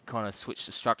we'd kind of switch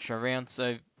the structure around.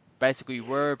 So basically,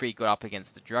 Werribee got up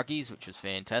against the Druggies, which was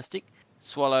fantastic.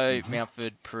 Swallow,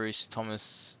 Mountford, Bruce,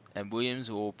 Thomas and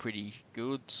Williams were all pretty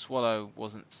good. Swallow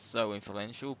wasn't so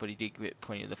influential, but he did get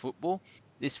plenty of the football.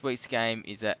 This week's game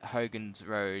is at Hogan's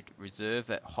Road Reserve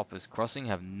at Hoppers Crossing.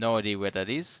 Have no idea where that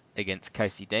is, against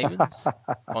Casey Demons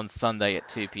on Sunday at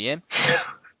 2 p.m.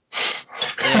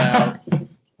 Now,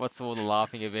 what's all the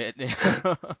laughing about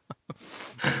now?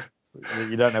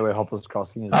 You don't know where Hoppers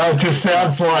Crossing is? Oh, it just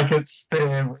sounds like it's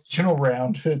the regional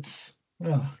round. It's,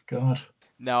 oh, God.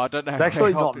 No, I don't know. It's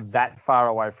actually not that far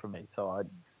away from me. So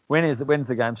when's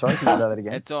the game? Sorry, can you say that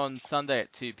again? It's on Sunday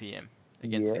at 2 p.m.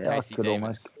 against the Casey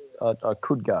Demons. I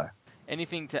could go.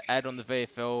 Anything to add on the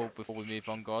VFL before we move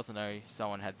on, guys? I know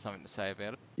someone had something to say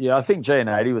about it. Yeah, I think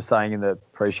GN80 was saying in the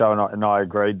pre-show, and I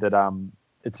agreed that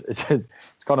it's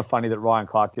kind of funny that Ryan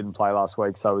Clark didn't play last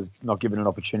week, so was not given an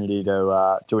opportunity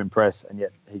to impress, and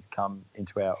yet he's come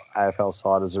into our AFL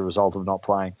side as a result of not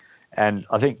playing. And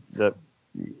I think that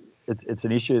it's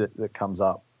an issue that comes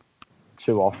up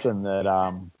too often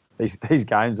that these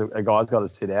games a guy's got to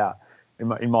sit out.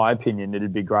 In my opinion,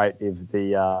 it'd be great if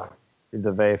the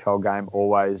VFL game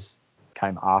always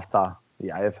came after the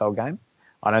AFL game.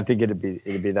 I don't think it'd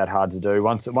be that hard to do.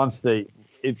 Once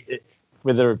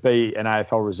whether it be an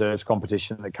AFL reserves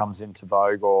competition that comes into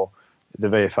vogue or the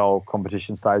VFL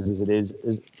competition stays as it is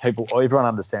everyone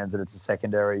understands that it's a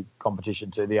secondary competition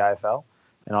to the AFL,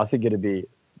 and I think it'd be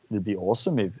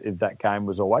awesome if that game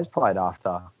was always played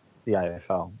after the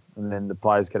AFL, and then the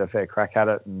players get a fair crack at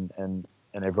it and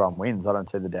everyone wins. I don't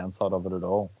see the downside of it at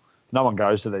all. No one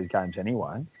goes to these games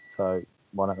anyway, so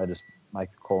why don't they just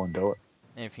make the call and do it?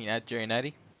 Anything to add,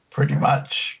 GN80? Pretty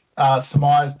much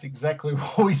surmised exactly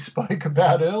what we spoke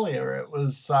about earlier. It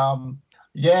was, I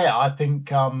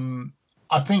think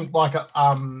like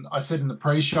I said in the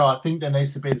pre-show, I think there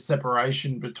needs to be a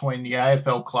separation between the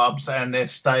AFL clubs and their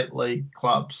state league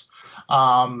clubs.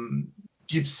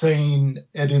 You've seen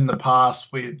it in the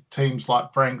past with teams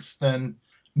like Frankston,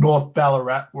 North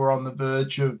Ballarat were on the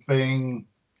verge of being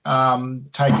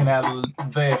taken out of the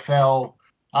VFL.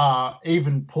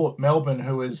 Even Port Melbourne,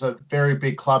 who is a very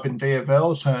big club in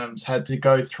VFL terms, had to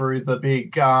go through the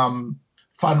big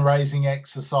fundraising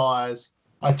exercise.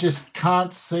 I just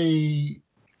can't see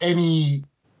any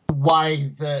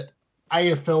way that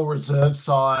AFL reserve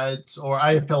sides or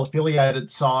AFL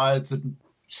affiliated sides and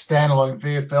standalone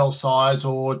VFL sides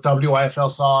or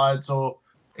WAFL sides or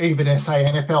even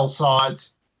SANFL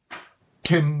sides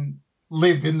can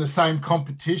live in the same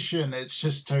competition. It's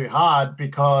just too hard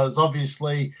because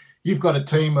obviously you've got a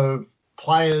team of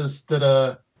players that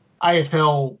are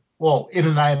in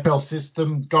an AFL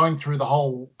system going through the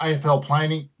whole AFL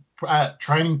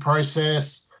training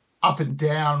process up and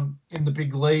down in the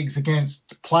big leagues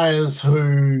against players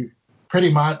who pretty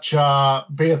much are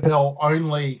VFL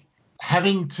only,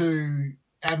 and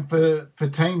for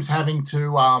teams having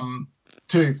to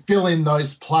fill in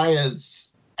those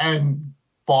players and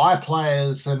buy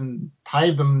players and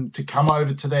pay them to come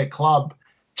over to their club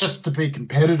just to be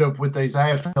competitive with these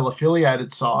AFL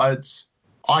affiliated sides.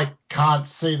 I can't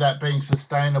see that being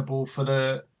sustainable for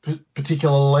the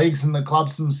particular leagues and the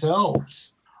clubs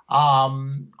themselves.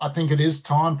 I think it is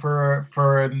time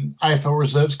for an AFL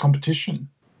reserves competition.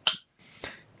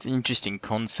 It's an interesting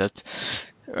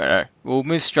concept. Right, we'll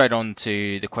move straight on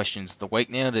to the questions of the week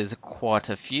now. There's quite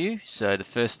a few. So the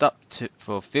first up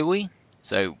for Philly.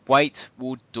 So Waite,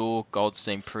 Wood, Dorr,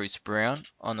 Goldstein, Bruce, Brown.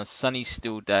 On a sunny,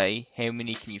 still day, how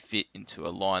many can you fit into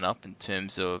a lineup in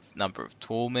terms of number of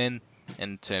tall men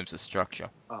and in terms of structure?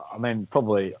 I mean,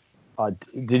 probably.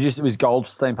 Was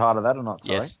Goldstein part of that or not?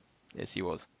 Sorry. Yes, he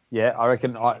was. Yeah, I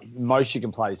reckon most you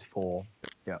can play is 4.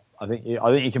 Yeah, I think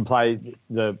you can play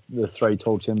the 3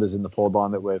 tall timbers in the forward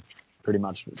line that we've pretty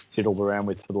much fiddled around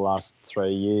with for the last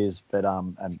 3 years, but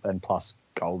and plus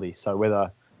Goldie. So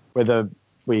whether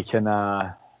we can,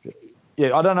 I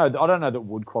don't know. I don't know that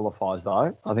Wood qualifies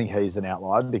though. I think he's an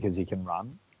outlier because he can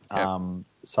run. Yep.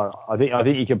 So I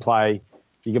think you can play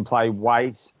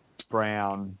Waite,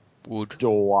 Brown, Wood,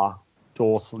 Dorr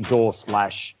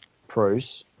slash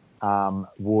Bruce.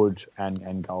 Wood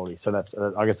and Goldie. So that's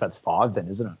I guess that's 5 then,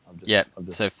 isn't it?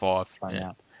 So 5. Yeah.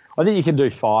 Out. I think you can do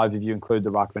 5 if you include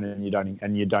the ruckman and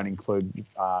you don't include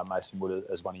Mason Wood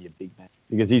as one of your big men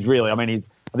because he's really. I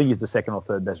think he's the 2nd or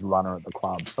 3rd best runner at the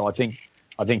club. So I think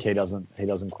he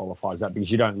doesn't qualify as that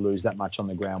because you don't lose that much on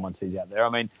the ground once he's out there.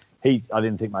 I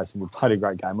didn't think Mason Wood played a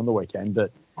great game on the weekend, but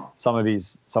some of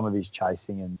his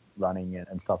chasing and running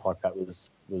and stuff like that was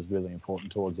really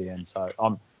important towards the end. So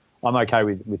I'm okay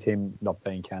with him not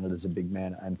being counted as a big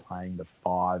man and playing the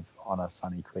 5 on a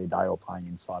sunny, clear day or playing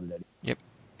inside of it. Yep.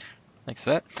 Thanks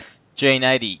for that.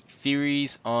 GN80,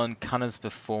 theories on Cunner's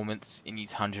performance in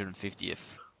his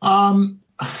 150th? I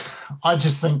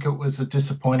just think it was a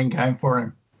disappointing game for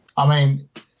him. I mean,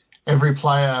 every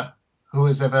player who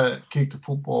has ever kicked a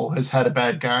football has had a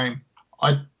bad game.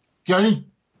 The only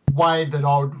way that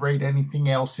I would read anything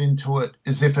else into it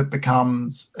is if it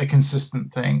becomes a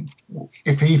consistent thing.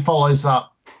 If he follows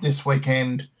up this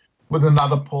weekend with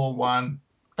another poor one,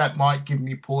 that might give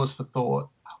me pause for thought.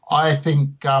 I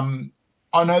think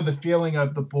I know the feeling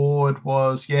of the board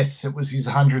was, yes, it was his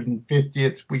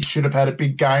 150th. We should have had a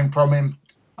big game from him.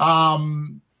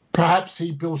 Perhaps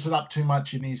he built it up too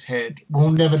much in his head.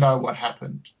 We'll never know what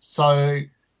happened. So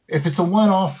if it's a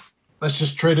one-off, let's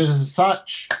just treat it as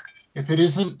such. If it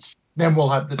isn't, then we'll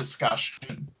have the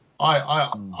discussion.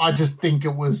 I just think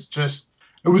it was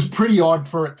pretty odd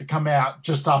for it to come out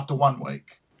just after 1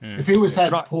 week. If he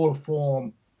had poor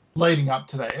form leading up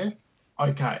to there,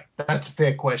 okay, that's a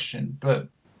fair question. But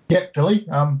yeah, Billy.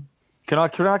 Can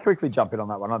I quickly jump in on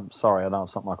that one? I'm sorry, I know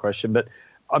it's not my question, but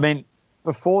I mean,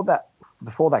 before that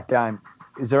game,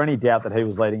 is there any doubt that he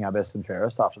was leading our best and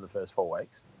fairest after the first 4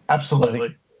 weeks?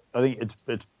 Absolutely. I think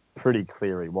it's pretty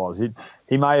clear he was.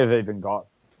 He may have even got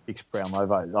X Brownlow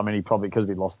vote. I mean, he probably, because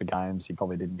we lost the games, he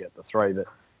probably didn't get the 3. But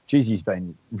geez, he's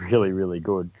been really, really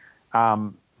good.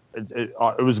 It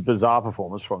was a bizarre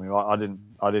performance from him. I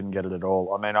didn't get it at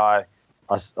all. I mean, I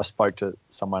spoke to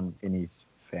someone in his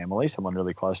family, someone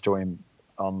really close to him,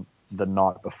 the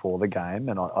night before the game,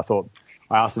 and I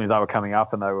asked them if they were coming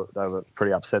up, and they were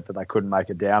pretty upset that they couldn't make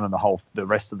it down, and the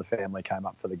rest of the family came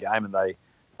up for the game, and they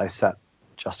sat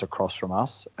just across from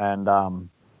us, and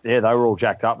they were all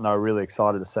jacked up, and they were really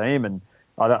excited to see him, and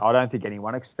I don't think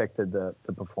anyone expected the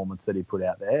performance that he put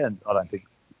out there, and I don't think,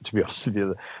 to be honest with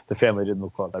you, the family didn't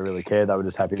look like they really cared. They were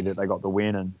just happy that they got the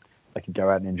win and they could go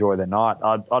out and enjoy their night.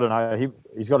 I don't know.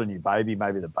 He's got a new baby.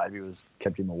 Maybe the baby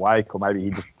kept him awake, or maybe he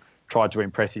just tried to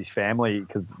impress his family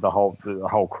because the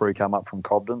whole crew came up from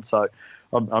Cobden. So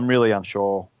I'm really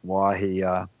unsure why he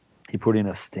put in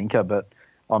a stinker, but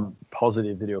I'm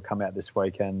positive that he'll come out this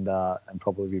week and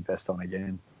probably be best on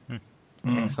again.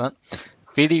 Excellent.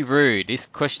 Phillyroo, this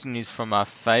question is from our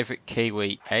favourite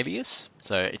Kiwi alias,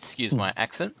 so excuse my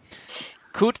accent.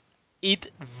 Could Ed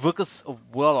Vickers of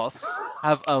Wallace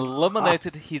have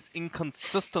eliminated his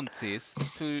inconsistencies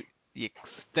to the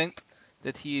extent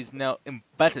that he is now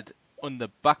embedded on the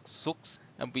back socks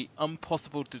and be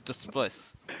impossible to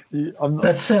displace?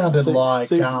 That sounded like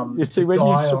it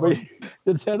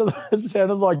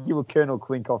sounded like you were Colonel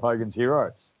Klink off Hogan's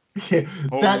Heroes. Yeah,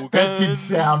 that did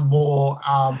sound more.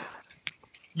 On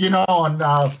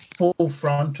Full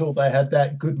Frontal they had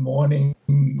that Good Morning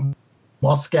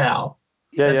Moscow.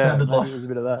 Yeah, sounded like it was a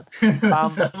bit of that.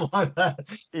 Sounded like that.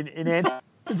 In answer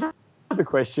to the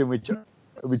question, which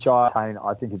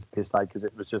I think is a piss take because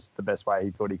it was just the best way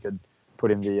he thought he could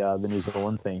put in the New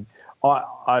Zealand thing.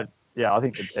 I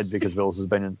think Ed Vickers-Wills has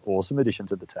been an awesome addition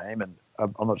to the team, and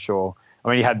I'm not sure. I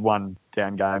mean, he had one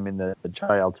down game in the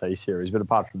JLT series, but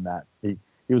apart from that, he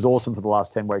was awesome for the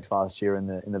last 10 weeks last year in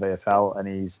the VFL, and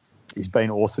he's been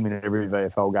awesome in every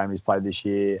VFL game he's played this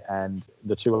year, and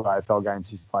the 2 AFL games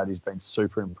he's played, he's been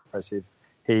super impressive.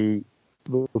 He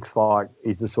looks like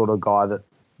he's the sort of guy that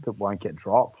won't get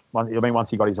dropped. I mean, once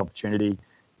he got his opportunity,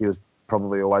 he was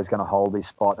probably always going to hold his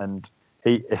spot, and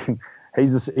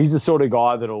he's the sort of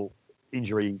guy that'll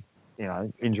injuries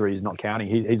not counting.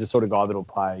 He's the sort of guy that'll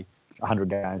play 100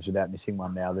 games without missing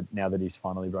one now that he's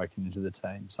finally broken into the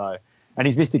team. So, and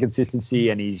he's Mr. Consistency,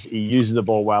 and he uses the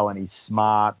ball well, and he's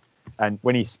smart. And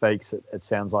when he speaks, it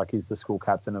sounds like he's the school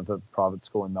captain of a private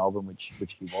school in Melbourne, which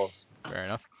he was. Fair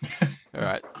enough. All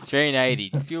right,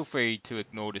 GN80. Feel free to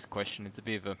ignore this question. It's a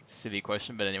bit of a silly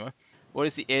question, but anyway. What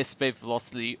is the airspeed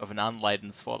velocity of an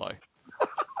unladen swallow?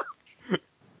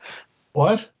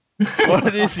 What?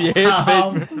 What is the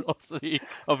airspeed velocity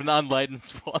of an unladen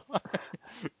swallow?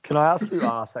 Can I ask who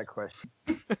asked that question?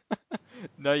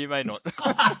 No, you may not.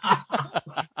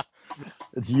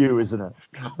 It's you, isn't it?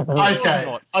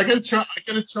 Okay, I'm gonna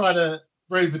try to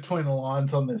read between the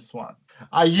lines on this one.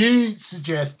 Are you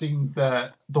suggesting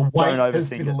that the weight has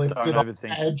been lifted on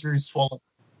Andrew Swallow?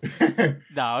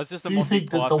 No, it's just a Do you think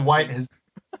that the weight has?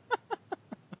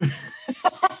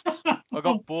 I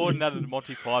got bored and added a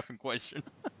Monty Python question.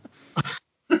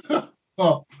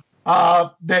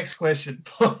 Next question.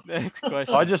 Next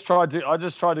question. I just tried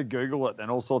to Google it,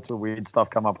 and all sorts of weird stuff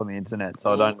come up on the internet.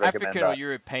 So I don't recommend African that. or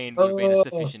European would have been a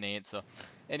sufficient answer.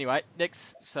 Anyway,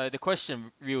 next. So the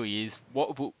question really is,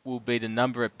 what will be the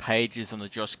number of pages on the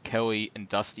Josh Kelly and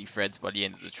Dusty threads by the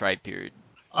end of the trade period?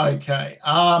 Okay.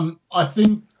 I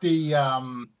think the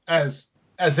as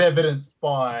evidenced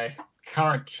by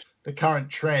the current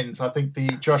trends, I think the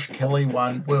Josh Kelly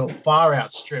one will far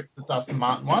outstrip the Dustin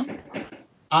Martin one.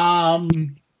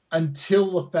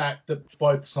 Until the fact that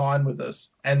both sign with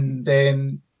us, and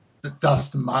then the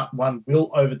Dustin Martin one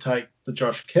will overtake the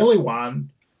Josh Kelly one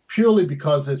purely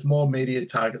because there's more media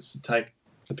targets to take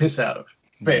the piss out of.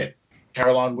 Fair.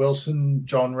 Caroline Wilson,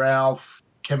 John Ralph,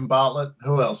 Kevin Bartlett,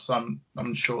 who else? I'm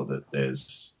sure that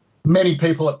there's many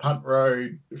people at Punt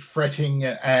Road fretting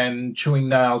and chewing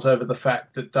nails over the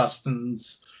fact that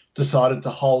Dustin's decided to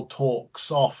hold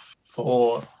talks off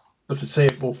for the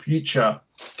foreseeable future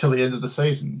till the end of the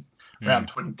season, round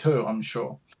 22, I'm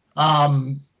sure.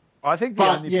 I think the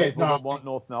only people that want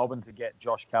North Melbourne to get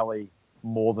Josh Kelly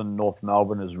more than North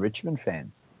Melbourne is Richmond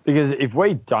fans. Because if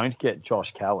we don't get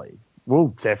Josh Kelly, we'll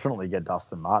definitely get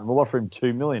Dustin Martin. We'll offer him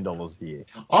 $2 million a year.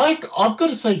 I've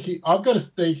got a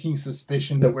sneaking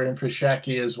suspicion that we're in for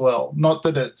Shaki as well. Not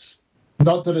that it's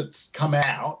come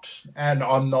out, and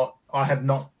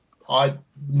I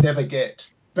never get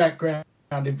background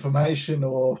information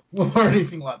or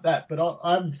anything like that, but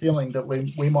I have a feeling that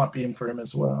we might be in for him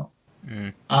as well.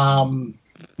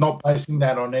 Not basing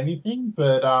that on anything,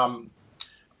 but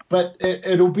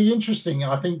it'll be interesting.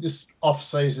 I think this off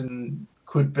season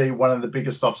could be one of the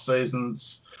biggest off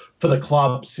seasons for the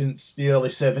club since the early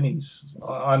 70s.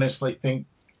 I honestly think,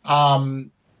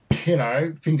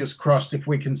 fingers crossed, if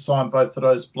we can sign both of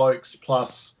those blokes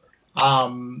plus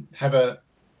have a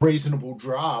reasonable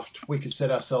draft, we could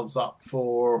set ourselves up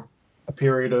for a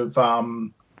period of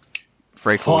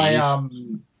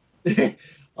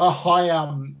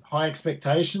high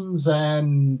expectations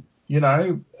and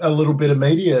a little bit of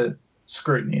media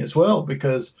scrutiny as well,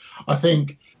 because I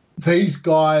think these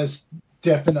guys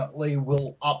definitely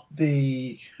will up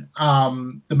the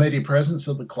media presence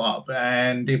of the club,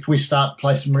 and if we start to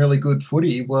play some really good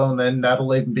footy, well, then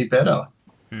that'll even be better.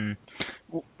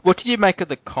 What did you make of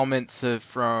the comments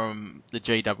from the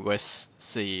GWS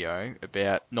CEO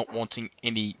about not wanting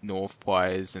any North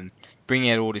players and bringing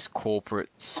out all this corporate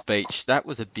speech? That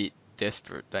was a bit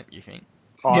desperate, don't you think?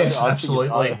 Yes,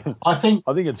 absolutely. I think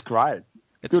it's great.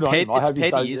 It's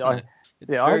petty, isn't it?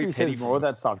 I hope he says more of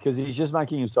that stuff, because he's just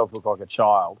making himself look like a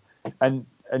child. And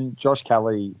Josh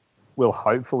Kelly will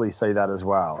hopefully see that as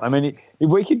well. I mean, if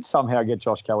we could somehow get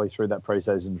Josh Kelly through that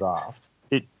preseason draft,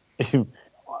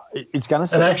 it's going to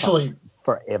stay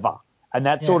forever. And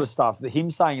that sort of stuff, him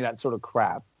saying that sort of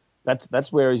crap,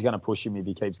 that's where he's going to push him if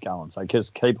he keeps going. So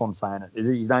just keep on saying it. Is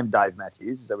his name Dave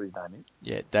Matthews? Is that what his name is?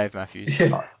 Yeah, Dave Matthews.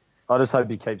 Yeah. I just hope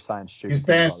he keeps saying stupid His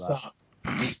band things like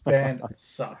sucks. His band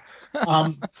sucks.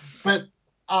 But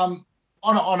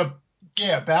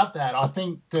about that, I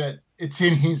think that it's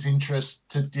in his interest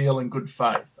to deal in good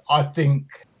faith. I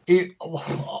think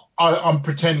I'm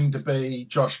pretending to be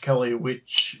Josh Kelly,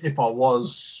 which if I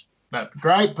was, that'd be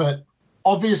great. But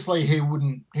obviously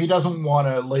he doesn't want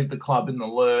to leave the club in the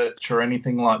lurch or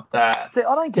anything like that. See,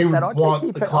 I don't get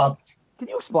that. The club. Can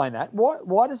you explain that?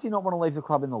 Why does he not want to leave the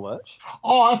club in the lurch?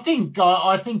 Oh, I think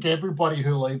everybody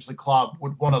who leaves the club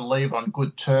would want to leave on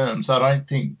good terms. I don't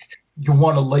think you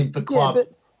want to leave the club. Yeah,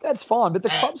 but that's fine. But the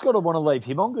club's got to want to leave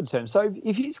him on good terms. So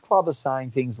if his club is saying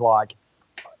things like,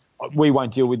 we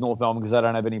won't deal with North Melbourne because they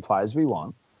don't have any players we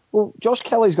want, well, Josh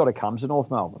Kelly's got to come to North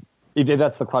Melbourne if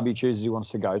that's the club he chooses he wants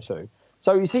to go to.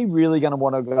 So is he really going to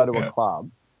want to go to a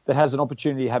club that has an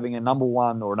opportunity of having a number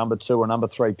 1 or a number 2 or number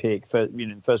 3 pick,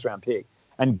 first round pick,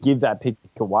 and give that pick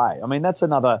away. I mean, that's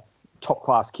another top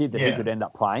class kid that he could end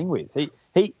up playing with.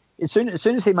 He as soon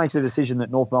as he makes a decision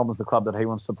that North Melbourne's the club that he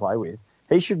wants to play with,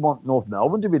 he should want North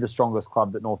Melbourne to be the strongest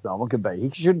club that North Melbourne could be.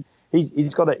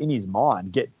 He's got to, in his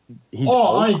mind, get his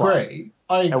old club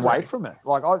away from it.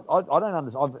 Like I don't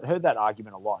understand. I've heard that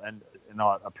argument a lot, and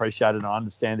I appreciate it, and I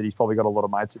understand that he's probably got a lot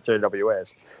of mates at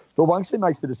GWS. But once he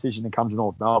makes the decision to come to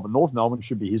North Melbourne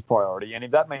should be his priority. And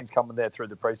if that means coming there through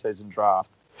the preseason draft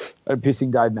and pissing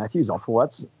Dave Matthews off, well,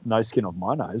 that's no skin off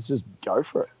my nose. Just go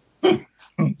for it.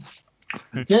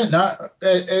 Yeah, no,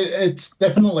 it's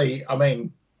definitely. I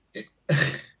mean,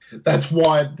 that's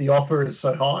why the offer is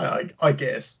so high, I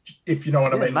guess, if you know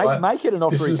what I mean. Make it an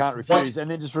offer he can't refuse,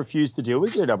 and then just refuse to deal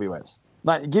with GWS.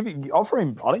 Offer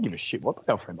him. I don't give a shit what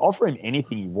they offer him. Offer him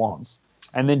anything he wants,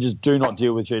 and then just do not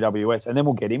deal with GWS, and then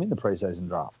we'll get him in the preseason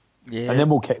draft. Yeah. And then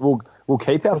we'll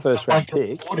keep our first round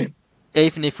pick.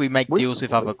 Even if we make deals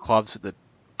with other clubs with the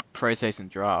preseason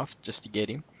draft just to get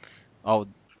him,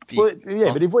 but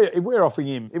if we're offering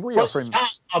him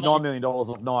 $9 million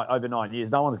over 9 years,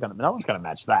 no one's going to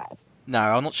match that. No,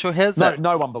 I'm not sure. How's that?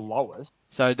 No one below us.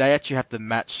 So they actually have to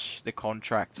match the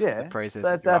contract. Yeah, the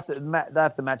preseason draft. They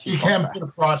have to match. You can put a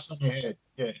price on your head.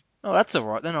 Yeah. Oh, that's all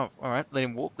right. Then all right. Let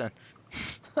him walk then.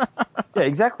 Yeah,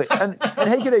 exactly. And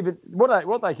he could even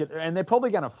what they could, and they're probably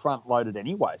going to front load it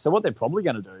anyway. So what they're probably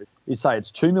going to do is say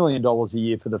it's $2 million a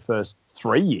year for the first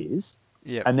 3 years,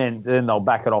 and then they'll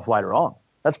back it off later on.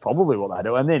 That's probably what they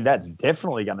do, and then that's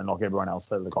definitely going to knock everyone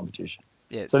else out of the competition.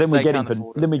 Yeah. So then we get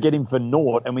him for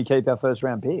naught, and we keep our first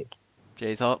round pick.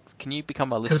 Jeez, can you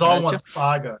become a list manager? Because I want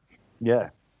Fargo. Yeah.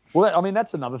 Well, I mean,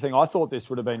 that's another thing. I thought this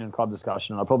would have been in club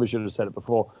discussion, and I probably should have said it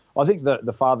before. I think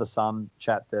the father-son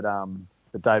chat that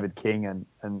David King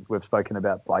and we've spoken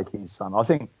about Blakey's son. I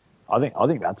think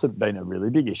that's been a really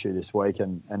big issue this week,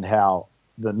 and how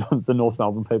the North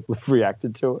Melbourne people have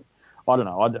reacted to it. I don't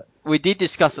know. We did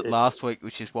discuss it last week,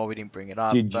 which is why we didn't bring it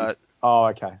up. Oh,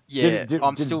 okay. Yeah,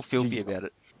 I'm still filthy about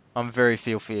it. I'm very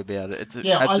filthy about it. It's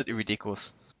absolutely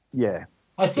ridiculous. Yeah.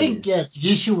 I think the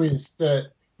issue is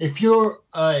that if you're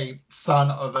a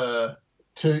son of a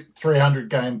 300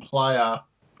 game player,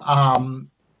 and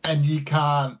you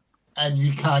can't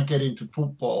get into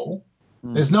football,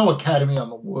 there's no academy in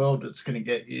the world that's going to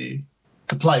get you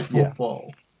to play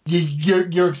football. Yeah.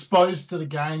 You're exposed to the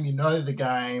game. You know the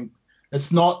game.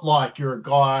 It's not like you're a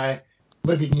guy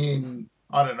living in,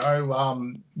 I don't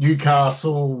know,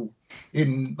 Newcastle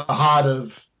in the heart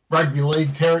of rugby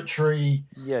league territory.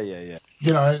 Yeah.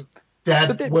 You know,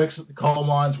 dad works at the coal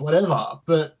mines, whatever.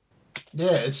 But,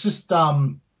 yeah, it's just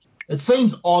it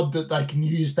seems odd that they can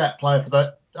use that player for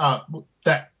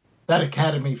that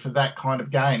academy for that kind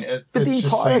of game. But the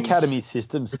entire academy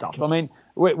system stuff. Ridiculous.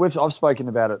 I mean, I've spoken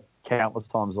about it countless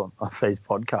times on these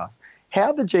podcasts.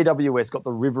 How the GWS got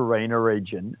the Riverina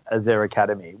region as their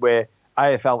academy, where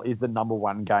AFL is the number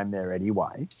 1 game there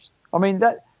anyway. I mean,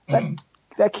 that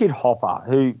kid Hopper,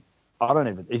 who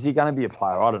is he going to be a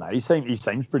player? I don't know. He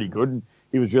seems pretty good, and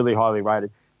he was really highly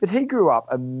rated. But he grew up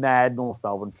a mad North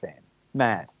Melbourne fan,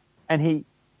 mad, and he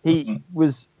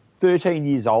was 13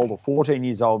 years old or 14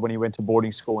 years old when he went to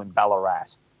boarding school in Ballarat,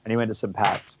 and he went to St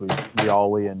Pat's with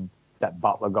Rioli and that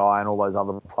Butler guy and all those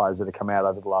other players that have come out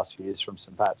over the last few years from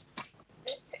St Pat's.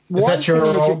 Is that your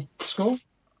old school?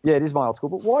 Yeah, it is my old school.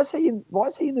 But why is he in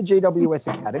the GWS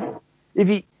academy? If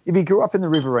he grew up in the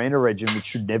Riverina region, which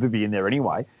should never be in there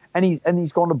anyway, and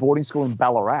he's gone to boarding school in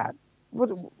Ballarat,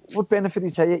 what benefit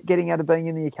is he getting out of being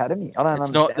in the academy? I don't understand.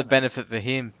 It's not the benefit for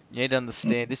him. You need to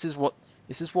understand. This is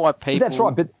why people. That's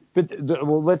right. But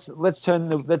let's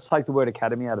take the word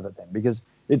academy out of it then, because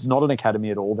it's not an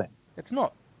academy at all. Then it's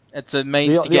not. It's a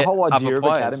means to get whole idea of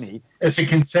players. Academy. It's a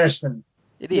concession.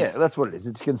 It is. Yeah, that's what it is.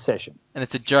 It's a concession. And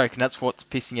it's a joke, and that's what's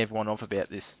pissing everyone off about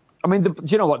this. I mean, do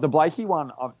you know what? The Blakey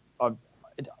one,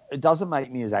 it doesn't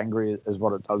make me as angry as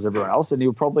what it does everyone else, and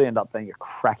he'll probably end up being a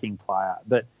cracking player.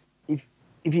 But if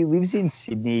he lives in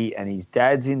Sydney and his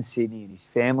dad's in Sydney and his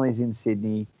family's in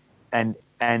Sydney, and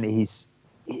he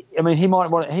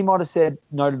might have said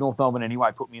no to North Melbourne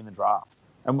anyway, put me in the draft.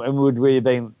 And would we have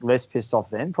been less pissed off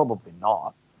then? Probably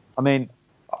not. I mean,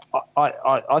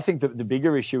 I think that the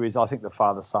bigger issue is I think the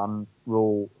father-son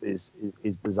rule is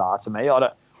bizarre to me. I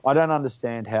don't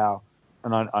understand how,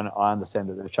 and I understand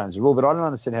that they've changed the rule, but I don't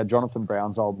understand how Jonathan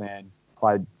Brown's old man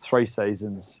played 3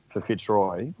 seasons for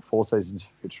Fitzroy, 4 seasons for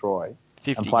Fitzroy,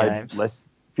 50 and played games.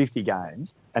 50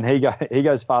 games, and he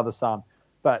goes father-son.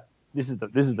 But this is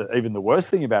even the worst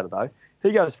thing about it though.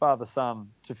 He goes father-son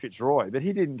to Fitzroy, but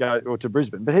he didn't go, or to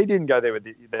Brisbane, but he didn't go there with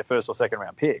their first or second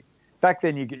round pick. Back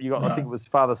then, you got I think it was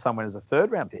father-son went as a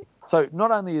third-round pick. So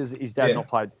not only has his dad not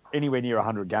played anywhere near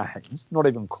 100 games, not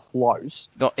even close.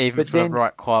 Not even for the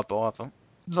right club either.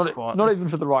 Not even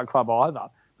for the right club either.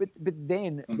 But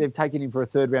then they've taken him for a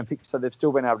third-round pick, so they've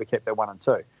still been able to keep their 1 and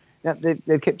 2. Now,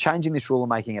 they've kept changing this rule and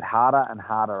making it harder and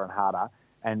harder and harder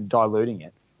and diluting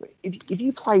it. If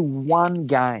you play one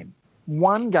game,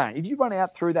 if you run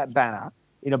out through that banner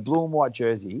in a blue and white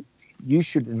jersey, you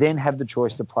should then have the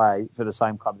choice to play for the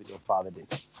same club that your father did.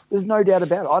 There's no doubt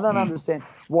about it. I don't understand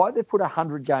why they put a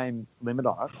 100-game limit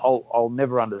on it. I'll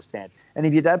never understand. And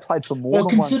if your dad played for more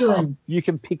than one club, you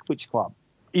can pick which club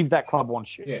if that club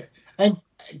wants you. Yeah, and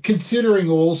considering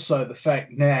also the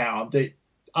fact now that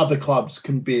other clubs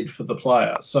can bid for the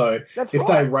player. So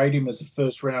they rate him as a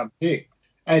first-round pick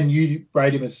and you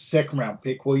rate him as a second-round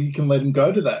pick, well, you can let him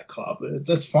go to that club.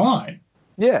 That's fine.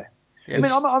 Yeah. I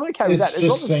mean, I'm okay with that.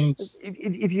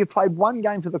 If you played one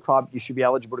game for the club, you should be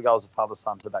eligible to go as a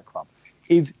father-son to that club.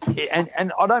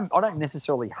 And I don't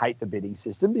necessarily hate the bidding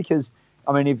system because,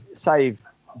 I mean, if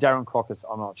Darren Crocker's,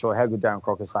 I'm not sure how good Darren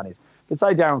Crocker's son is, but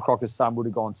say Darren Crocker's son would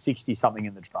have gone 60-something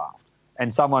in the draft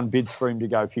and someone bids for him to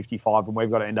go 55 and we've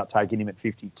got to end up taking him at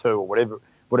 52 or whatever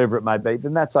it may be,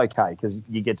 then that's okay because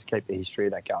you get to keep the history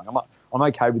of that going. I'm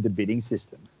okay with the bidding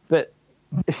system. But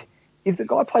if the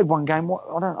guy played one game,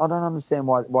 I don't understand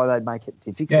why they'd make it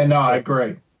difficult. Yeah, no, I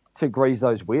agree. To grease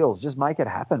those wheels, just make it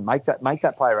happen. Make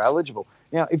that player eligible.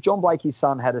 Now, if John Blakey's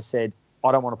son had said,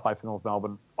 "I don't want to play for North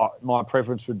Melbourne. My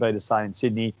preference would be to stay in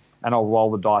Sydney, and I'll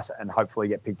roll the dice and hopefully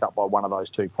get picked up by one of those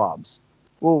two clubs."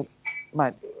 Well,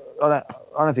 mate, I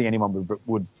don't think anyone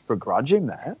would begrudge him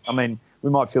that. I mean, we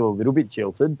might feel a little bit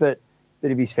jilted, but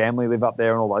if his family live up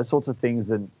there and all those sorts of things,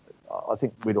 then I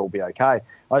think we'd all be okay.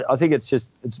 I think it's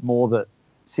more that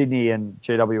Sydney and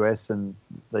GWS and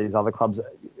these other clubs,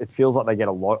 it feels like they get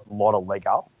a lot of leg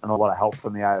up and a lot of help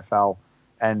from the AFL,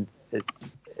 and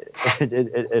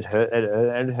it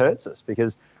hurts us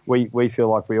because we feel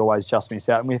like we always just miss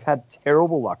out, and we've had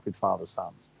terrible luck with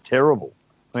father-sons. Terrible.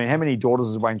 I mean, how many daughters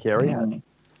has Wayne Carey had?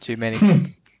 Too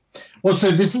many. Well, so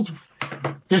this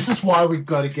is why we've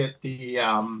got to get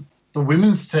the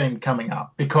women's team coming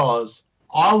up, because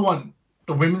I want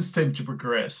the women's team to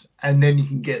progress, and then you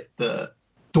can get the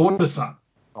daughter-son.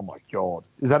 Oh my God,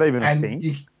 is that even a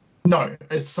thing? No,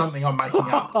 it's something I'm making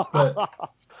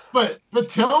up. But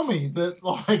tell me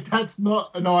that that's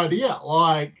not an idea.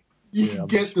 Like you can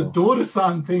get the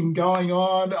daughter-son thing going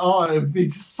on. Oh, it'd be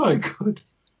just so good.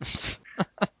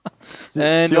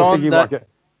 And you're on thinking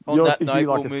that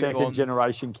like a second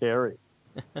generation Carey.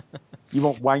 You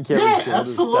want Wayne Carey's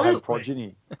daughters to have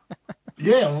progeny.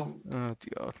 Yeah. Oh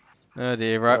God. Oh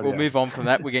dear. Right, we'll move on from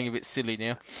that. We're getting a bit silly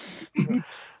now.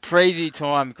 Preview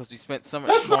time, because we spent so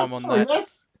much time on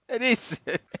that. It is.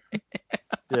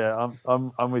 Yeah,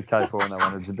 I'm with K4 on that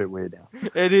one. It's a bit weird now.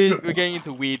 It is. We're getting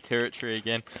into weird territory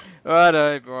again.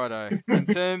 Righto. In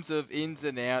terms of ins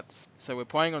and outs, so we're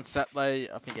playing on Saturday.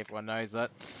 I think everyone knows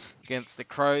that, against the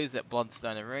Crows at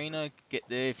Bloodstone Arena. Get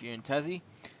there if you're in Tassie.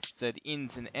 So the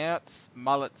ins and outs: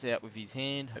 Mullet's out with his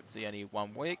hand, hopefully only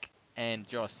 1 week, and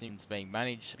Josh Sims being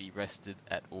managed to be rested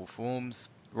at all forms.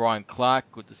 Ryan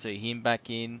Clark, good to see him back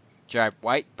in. Jared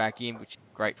Waite back in, which is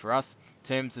great for us. In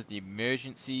terms of the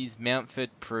emergencies, Mountford,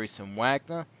 Bruce and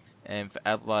Wagner. And for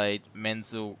Adelaide,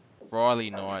 Menzel, Riley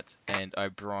Knight and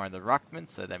O'Brien the ruckman.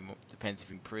 So that depends if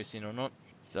we Bruce in or not.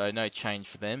 So no change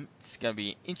for them. It's going to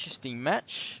be an interesting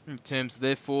match. In terms of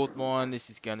their forward line, this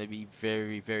is going to be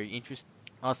very, very interesting.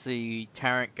 I see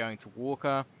Tarrant going to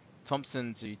Walker,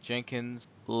 Thompson to Jenkins,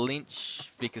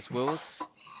 Lynch, Vickers Willis,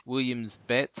 Williams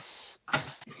Betts,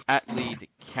 Atley to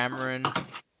Cameron,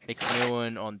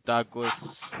 McMillan on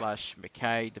Douglas /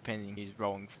 McKay, depending who's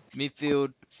rolling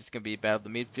midfield. It's just going to be about the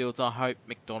midfields. I hope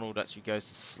McDonald actually goes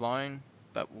to Sloane,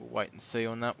 but we'll wait and see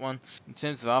on that one. In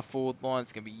terms of our forward line,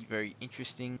 it's going to be very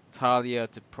interesting. Talia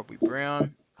to probably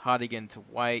Brown, Hardigan to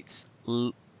Waite,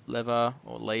 Lever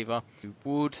to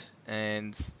Wood,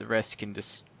 and the rest can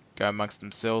just go amongst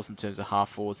themselves in terms of half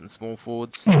forwards and small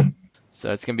forwards.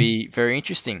 So it's going to be very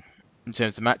interesting. In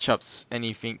terms of matchups,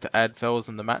 anything to add, fellas,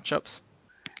 on the matchups?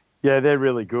 Yeah, they're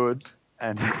really good,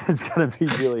 and it's going to be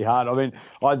really hard. I mean,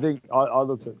 I think I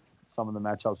looked at some of the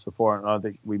matchups before, and I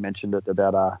think we mentioned it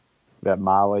about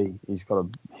Marley. He's got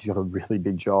a really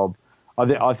big job.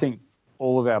 I think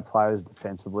all of our players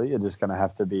defensively are just going to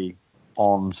have to be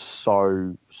on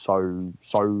so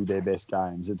their best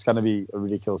games. It's going to be a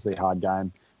ridiculously hard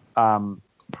game, and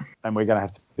we're going to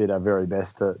have to bid our very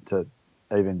best to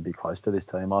even be close to this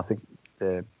team. I think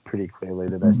they're pretty clearly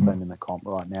the best team in the comp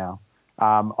right now.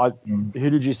 Who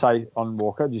did you say on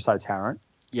Walker? Did you say Tarrant?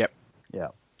 Yep. Yeah.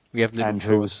 We have little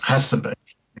choice. Has to be.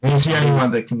 He's the only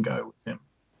one that can go with him.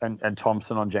 And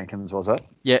Thompson on Jenkins, was it?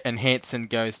 Yeah, and Hansen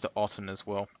goes to Otten as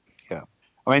well. Yeah.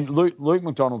 I mean, Luke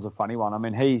McDonald's a funny one. I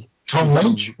mean, Tom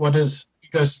Lynch? He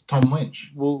goes to Tom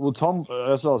Lynch. Well, Tom,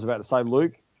 that's what I was about to say.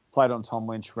 Luke played on Tom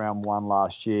Lynch round 1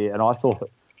 last year, and I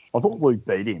thought Luke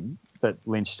beat him, but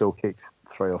Lynch still kicked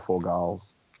 3 or 4 goals.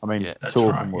 I mean, two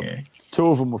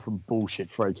of them were from bullshit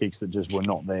free kicks that just were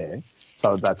not there.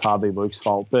 So that's hardly Luke's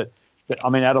fault. But I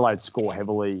mean, Adelaide score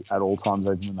heavily at all times,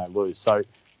 even when they lose. So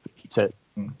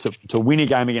to win a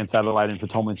game against Adelaide and for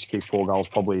Tom Lynch to kick 4 goals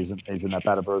probably isn't that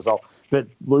bad of a result. But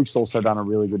Luke's also done a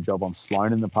really good job on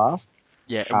Sloane in the past.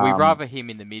 Yeah, and we'd rather him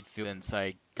in the midfield than,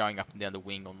 say, going up and down the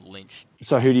wing on Lynch.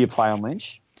 So who do you play on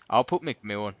Lynch? I'll put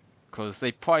McMillan, because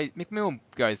McMillan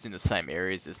goes in the same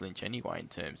areas as Lynch anyway in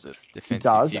terms of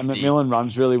defensive. He does, 50. and McMillan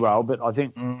runs really well, but I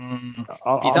think I'm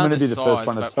going to be the first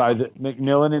one to say that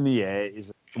McMillan in the air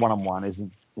is one-on-one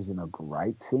isn't a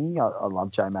great thing. I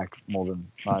love J-Mac more than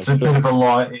most. It's a bit of a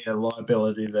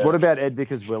liability there. What about Ed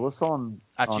Vickers-Willis on?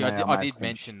 Actually, I did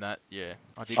mention that. Yeah,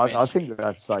 I think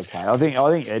that's okay. I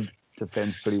think Ed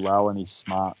defends pretty well and he's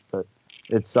smart, but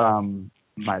it's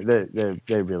mate,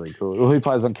 they're really good. Well, who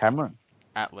plays on Cameron?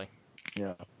 Attlee.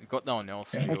 Yeah, we've got no one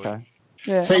else really. Okay.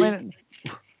 Yeah, See, I mean,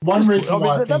 one reason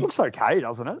why that looks okay,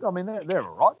 doesn't it? I mean, they're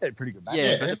all right. They're pretty good matches.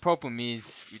 Yeah, but the problem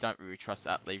is we don't really trust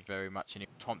Attlee very much. And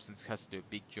Thompson has to do a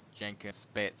big job. Jenkins,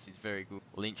 Betts is very good.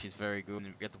 Lynch is very good.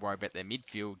 And we have to worry about their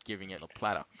midfield giving it a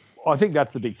platter. I think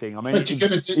that's the big thing. I mean, but you're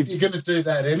going to do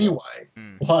that anyway.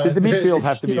 Like, the midfield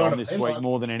have to be on this week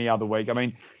more than any other week. I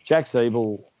mean, Jack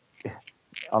Siebel, I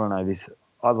don't know.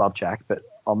 I love Jack, but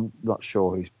I'm not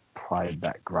sure he's played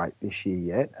that great this year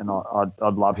yet. And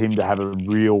I'd love him to have a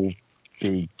real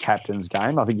big captain's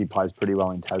game. I think he plays pretty well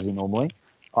in Tassie normally.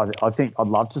 I think I'd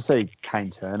love to see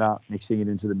Kane Turner mixing it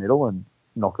into the middle and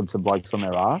knocking some blokes on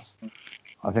their ass.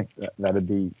 I think that'd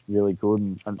be really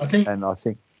good. And I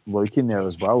think Luke in there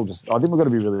as well. I think we've got to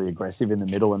be really aggressive in the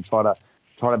middle and try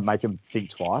to make them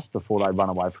think twice before they run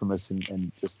away from us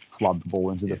and just flood the ball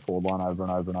into the forward line over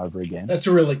and over and over again. That's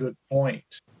a really good point.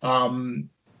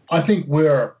 I think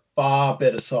we're a far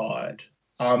better side.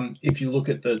 If you look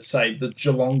at the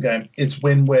Geelong game, is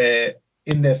when we're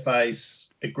in their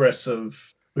face,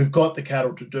 aggressive. We've got the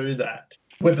cattle to do that.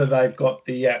 Whether they've got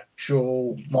the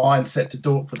actual mindset to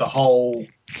do it for the whole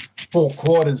 4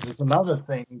 quarters is another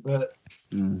thing.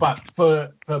 But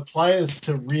for players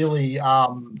to really,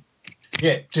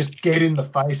 just get in the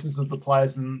faces of the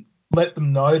players and let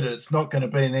them know that it's not going to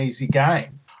be an easy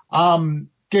game.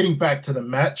 Getting back to the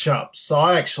matchups,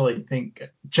 I actually think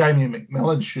Jamie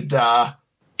McMillan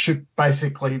should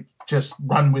basically just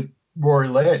run with Rory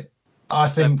Laird. I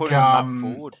think put him up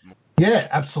forward. Yeah,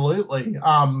 absolutely.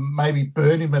 Maybe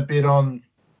burn him a bit on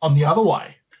the other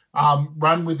way.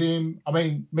 Run with him. I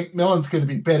mean, McMillan's going to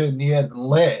be better in the air than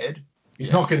Laird.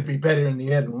 He's not going to be better in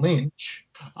the air than Lynch.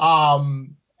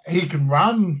 He can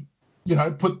run,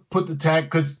 put the tag,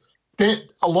 because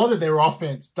a lot of their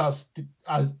offense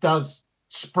does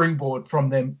springboard from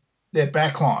their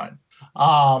back line.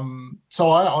 So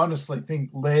I honestly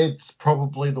think Laird's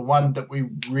probably the one that we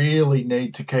really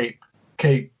need to keep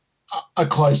a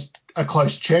close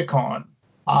check on.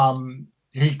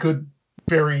 He could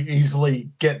very easily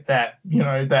get that,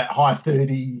 that high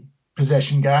 30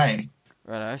 possession game.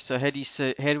 Righto. So how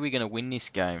are we going to win this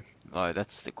game? Oh,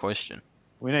 that's the question.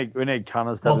 We need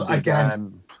Cunners to have a big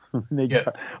game.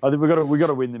 I think we got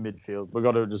to win the midfield. We've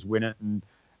got to just win it, and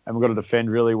we've got to defend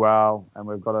really well, and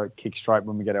we've got to kick straight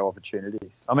when we get our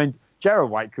opportunities. I mean, Jarrad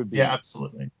Waite could be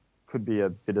absolutely a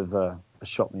bit of a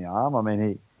shot in the arm. I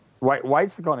mean,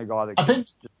 Waite's the kind of guy that can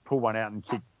just pull one out and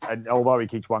kick. And although he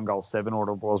kicked 1 goal 7 or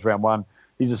it was round 1,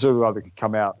 he's the sort of guy that could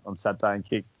come out on Saturday and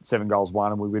kick 7 goals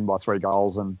 1, and we win by 3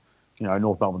 goals, and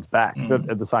North Melbourne's back. But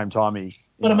at the same time,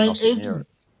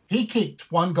 he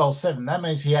kicked 1 goal 7. That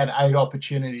means he had 8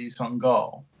 opportunities on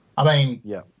goal. I mean,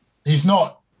 he's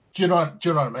not. Do you know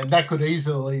what I mean? That could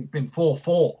easily have been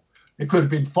 4-4. It could have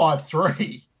been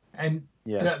 5-3, and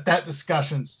that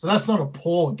discussion. So that's not a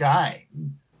poor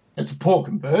game. It's a poor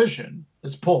conversion.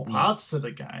 It's poor parts to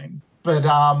the game. But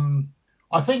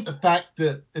I think the fact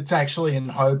that it's actually in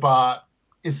Hobart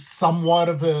is somewhat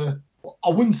of I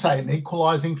wouldn't say an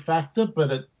equalising factor,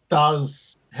 but it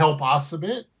does help us a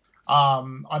bit.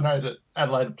 I know that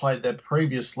Adelaide played there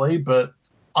previously, but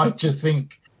I just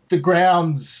think the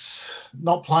grounds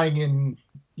not playing in,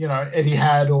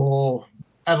 Etihad or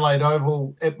Adelaide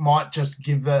Oval, it might just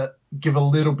give a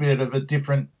little bit of a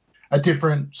different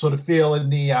sort of feel in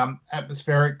the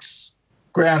atmospherics,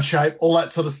 ground shape, all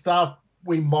that sort of stuff.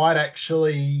 We might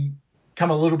actually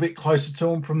come a little bit closer to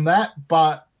them from that,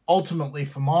 but ultimately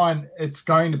for mine, it's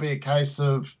going to be a case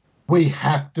of we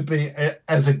have to be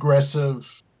as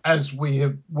aggressive as we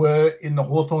were in the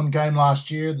Hawthorn game last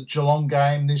year, the Geelong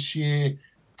game this year,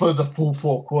 for the full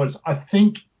 4 quarters. I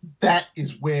think that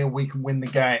is where we can win the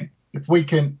game. If we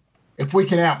can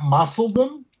out-muscle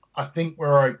them, I think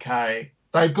we're okay.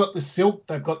 They've got the silk,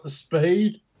 they've got the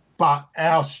speed, but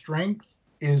our strength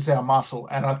is our muscle,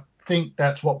 and I think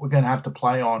that's what we're going to have to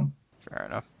play on. Fair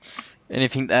enough.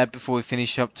 Anything to add before we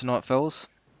finish up tonight, fellas?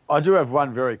 I do have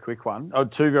one very quick one. Oh,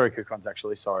 2 very quick ones,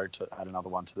 actually. Sorry to add another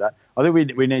one to that. I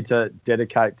think we need to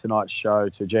dedicate tonight's show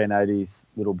to GN80's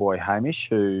little boy Hamish,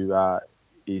 who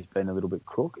he's been a little bit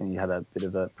crook and he had a bit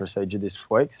of a procedure this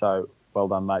week. So well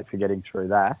done, mate, for getting through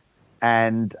that.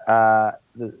 And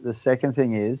the second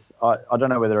thing is, I don't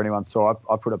know whether anyone saw,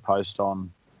 I put a post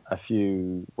on a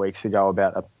few weeks ago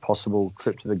about a possible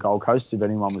trip to the Gold Coast if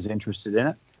anyone was interested in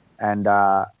it. And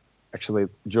actually,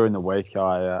 during the week,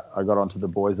 I got onto the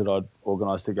boys that I'd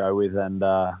organised to go with, and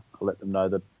I let them know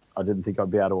that I didn't think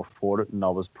I'd be able to afford it, and I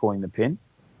was pulling the pin.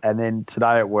 And then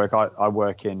today at work, I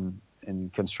work in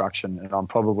construction, and I'm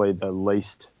probably the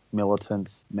least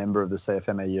militant member of the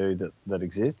CFMEU that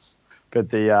exists. But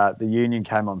the union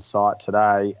came on site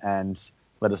today and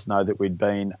let us know that we'd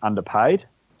been underpaid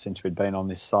since we'd been on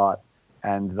this site,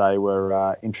 and they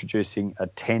were introducing a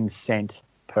 10-cent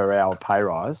per hour pay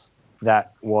rise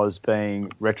that was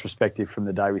being retrospective from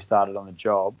the day we started on the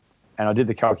job. And I did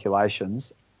the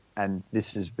calculations, and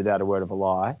this is without a word of a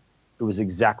lie, it was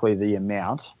exactly the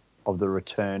amount of the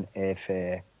return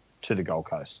airfare to the Gold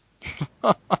Coast.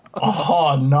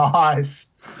 Oh,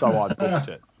 nice. So I booked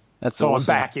it. That's so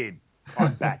awesome.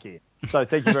 I'm back in. So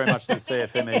thank you very much to the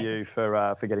CFMEU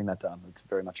for getting that done. It's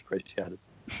very much appreciated.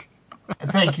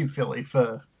 And thank you, Philly,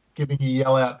 for giving a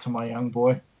yell out to my young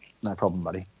boy. No problem,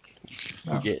 buddy.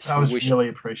 That was really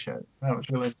appreciated. That was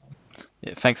really nice.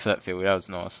 Yeah, thanks for that, Phil. That was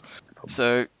nice.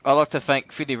 So I'd like to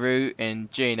thank Phillyroo and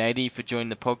GN80 for joining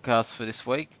the podcast for this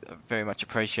week. I very much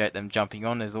appreciate them jumping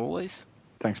on as always.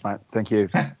 Thanks, mate. Thank you.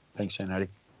 Thanks, GN80.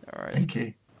 All right. Thank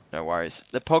you. No worries.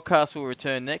 The podcast will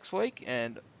return next week,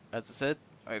 and as I said,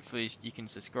 hopefully you can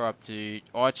subscribe to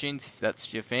iTunes if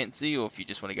that's your fancy, or if you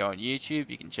just want to go on YouTube,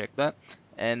 you can check that.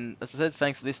 And as I said,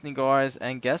 thanks for listening, guys,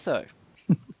 and Gasso.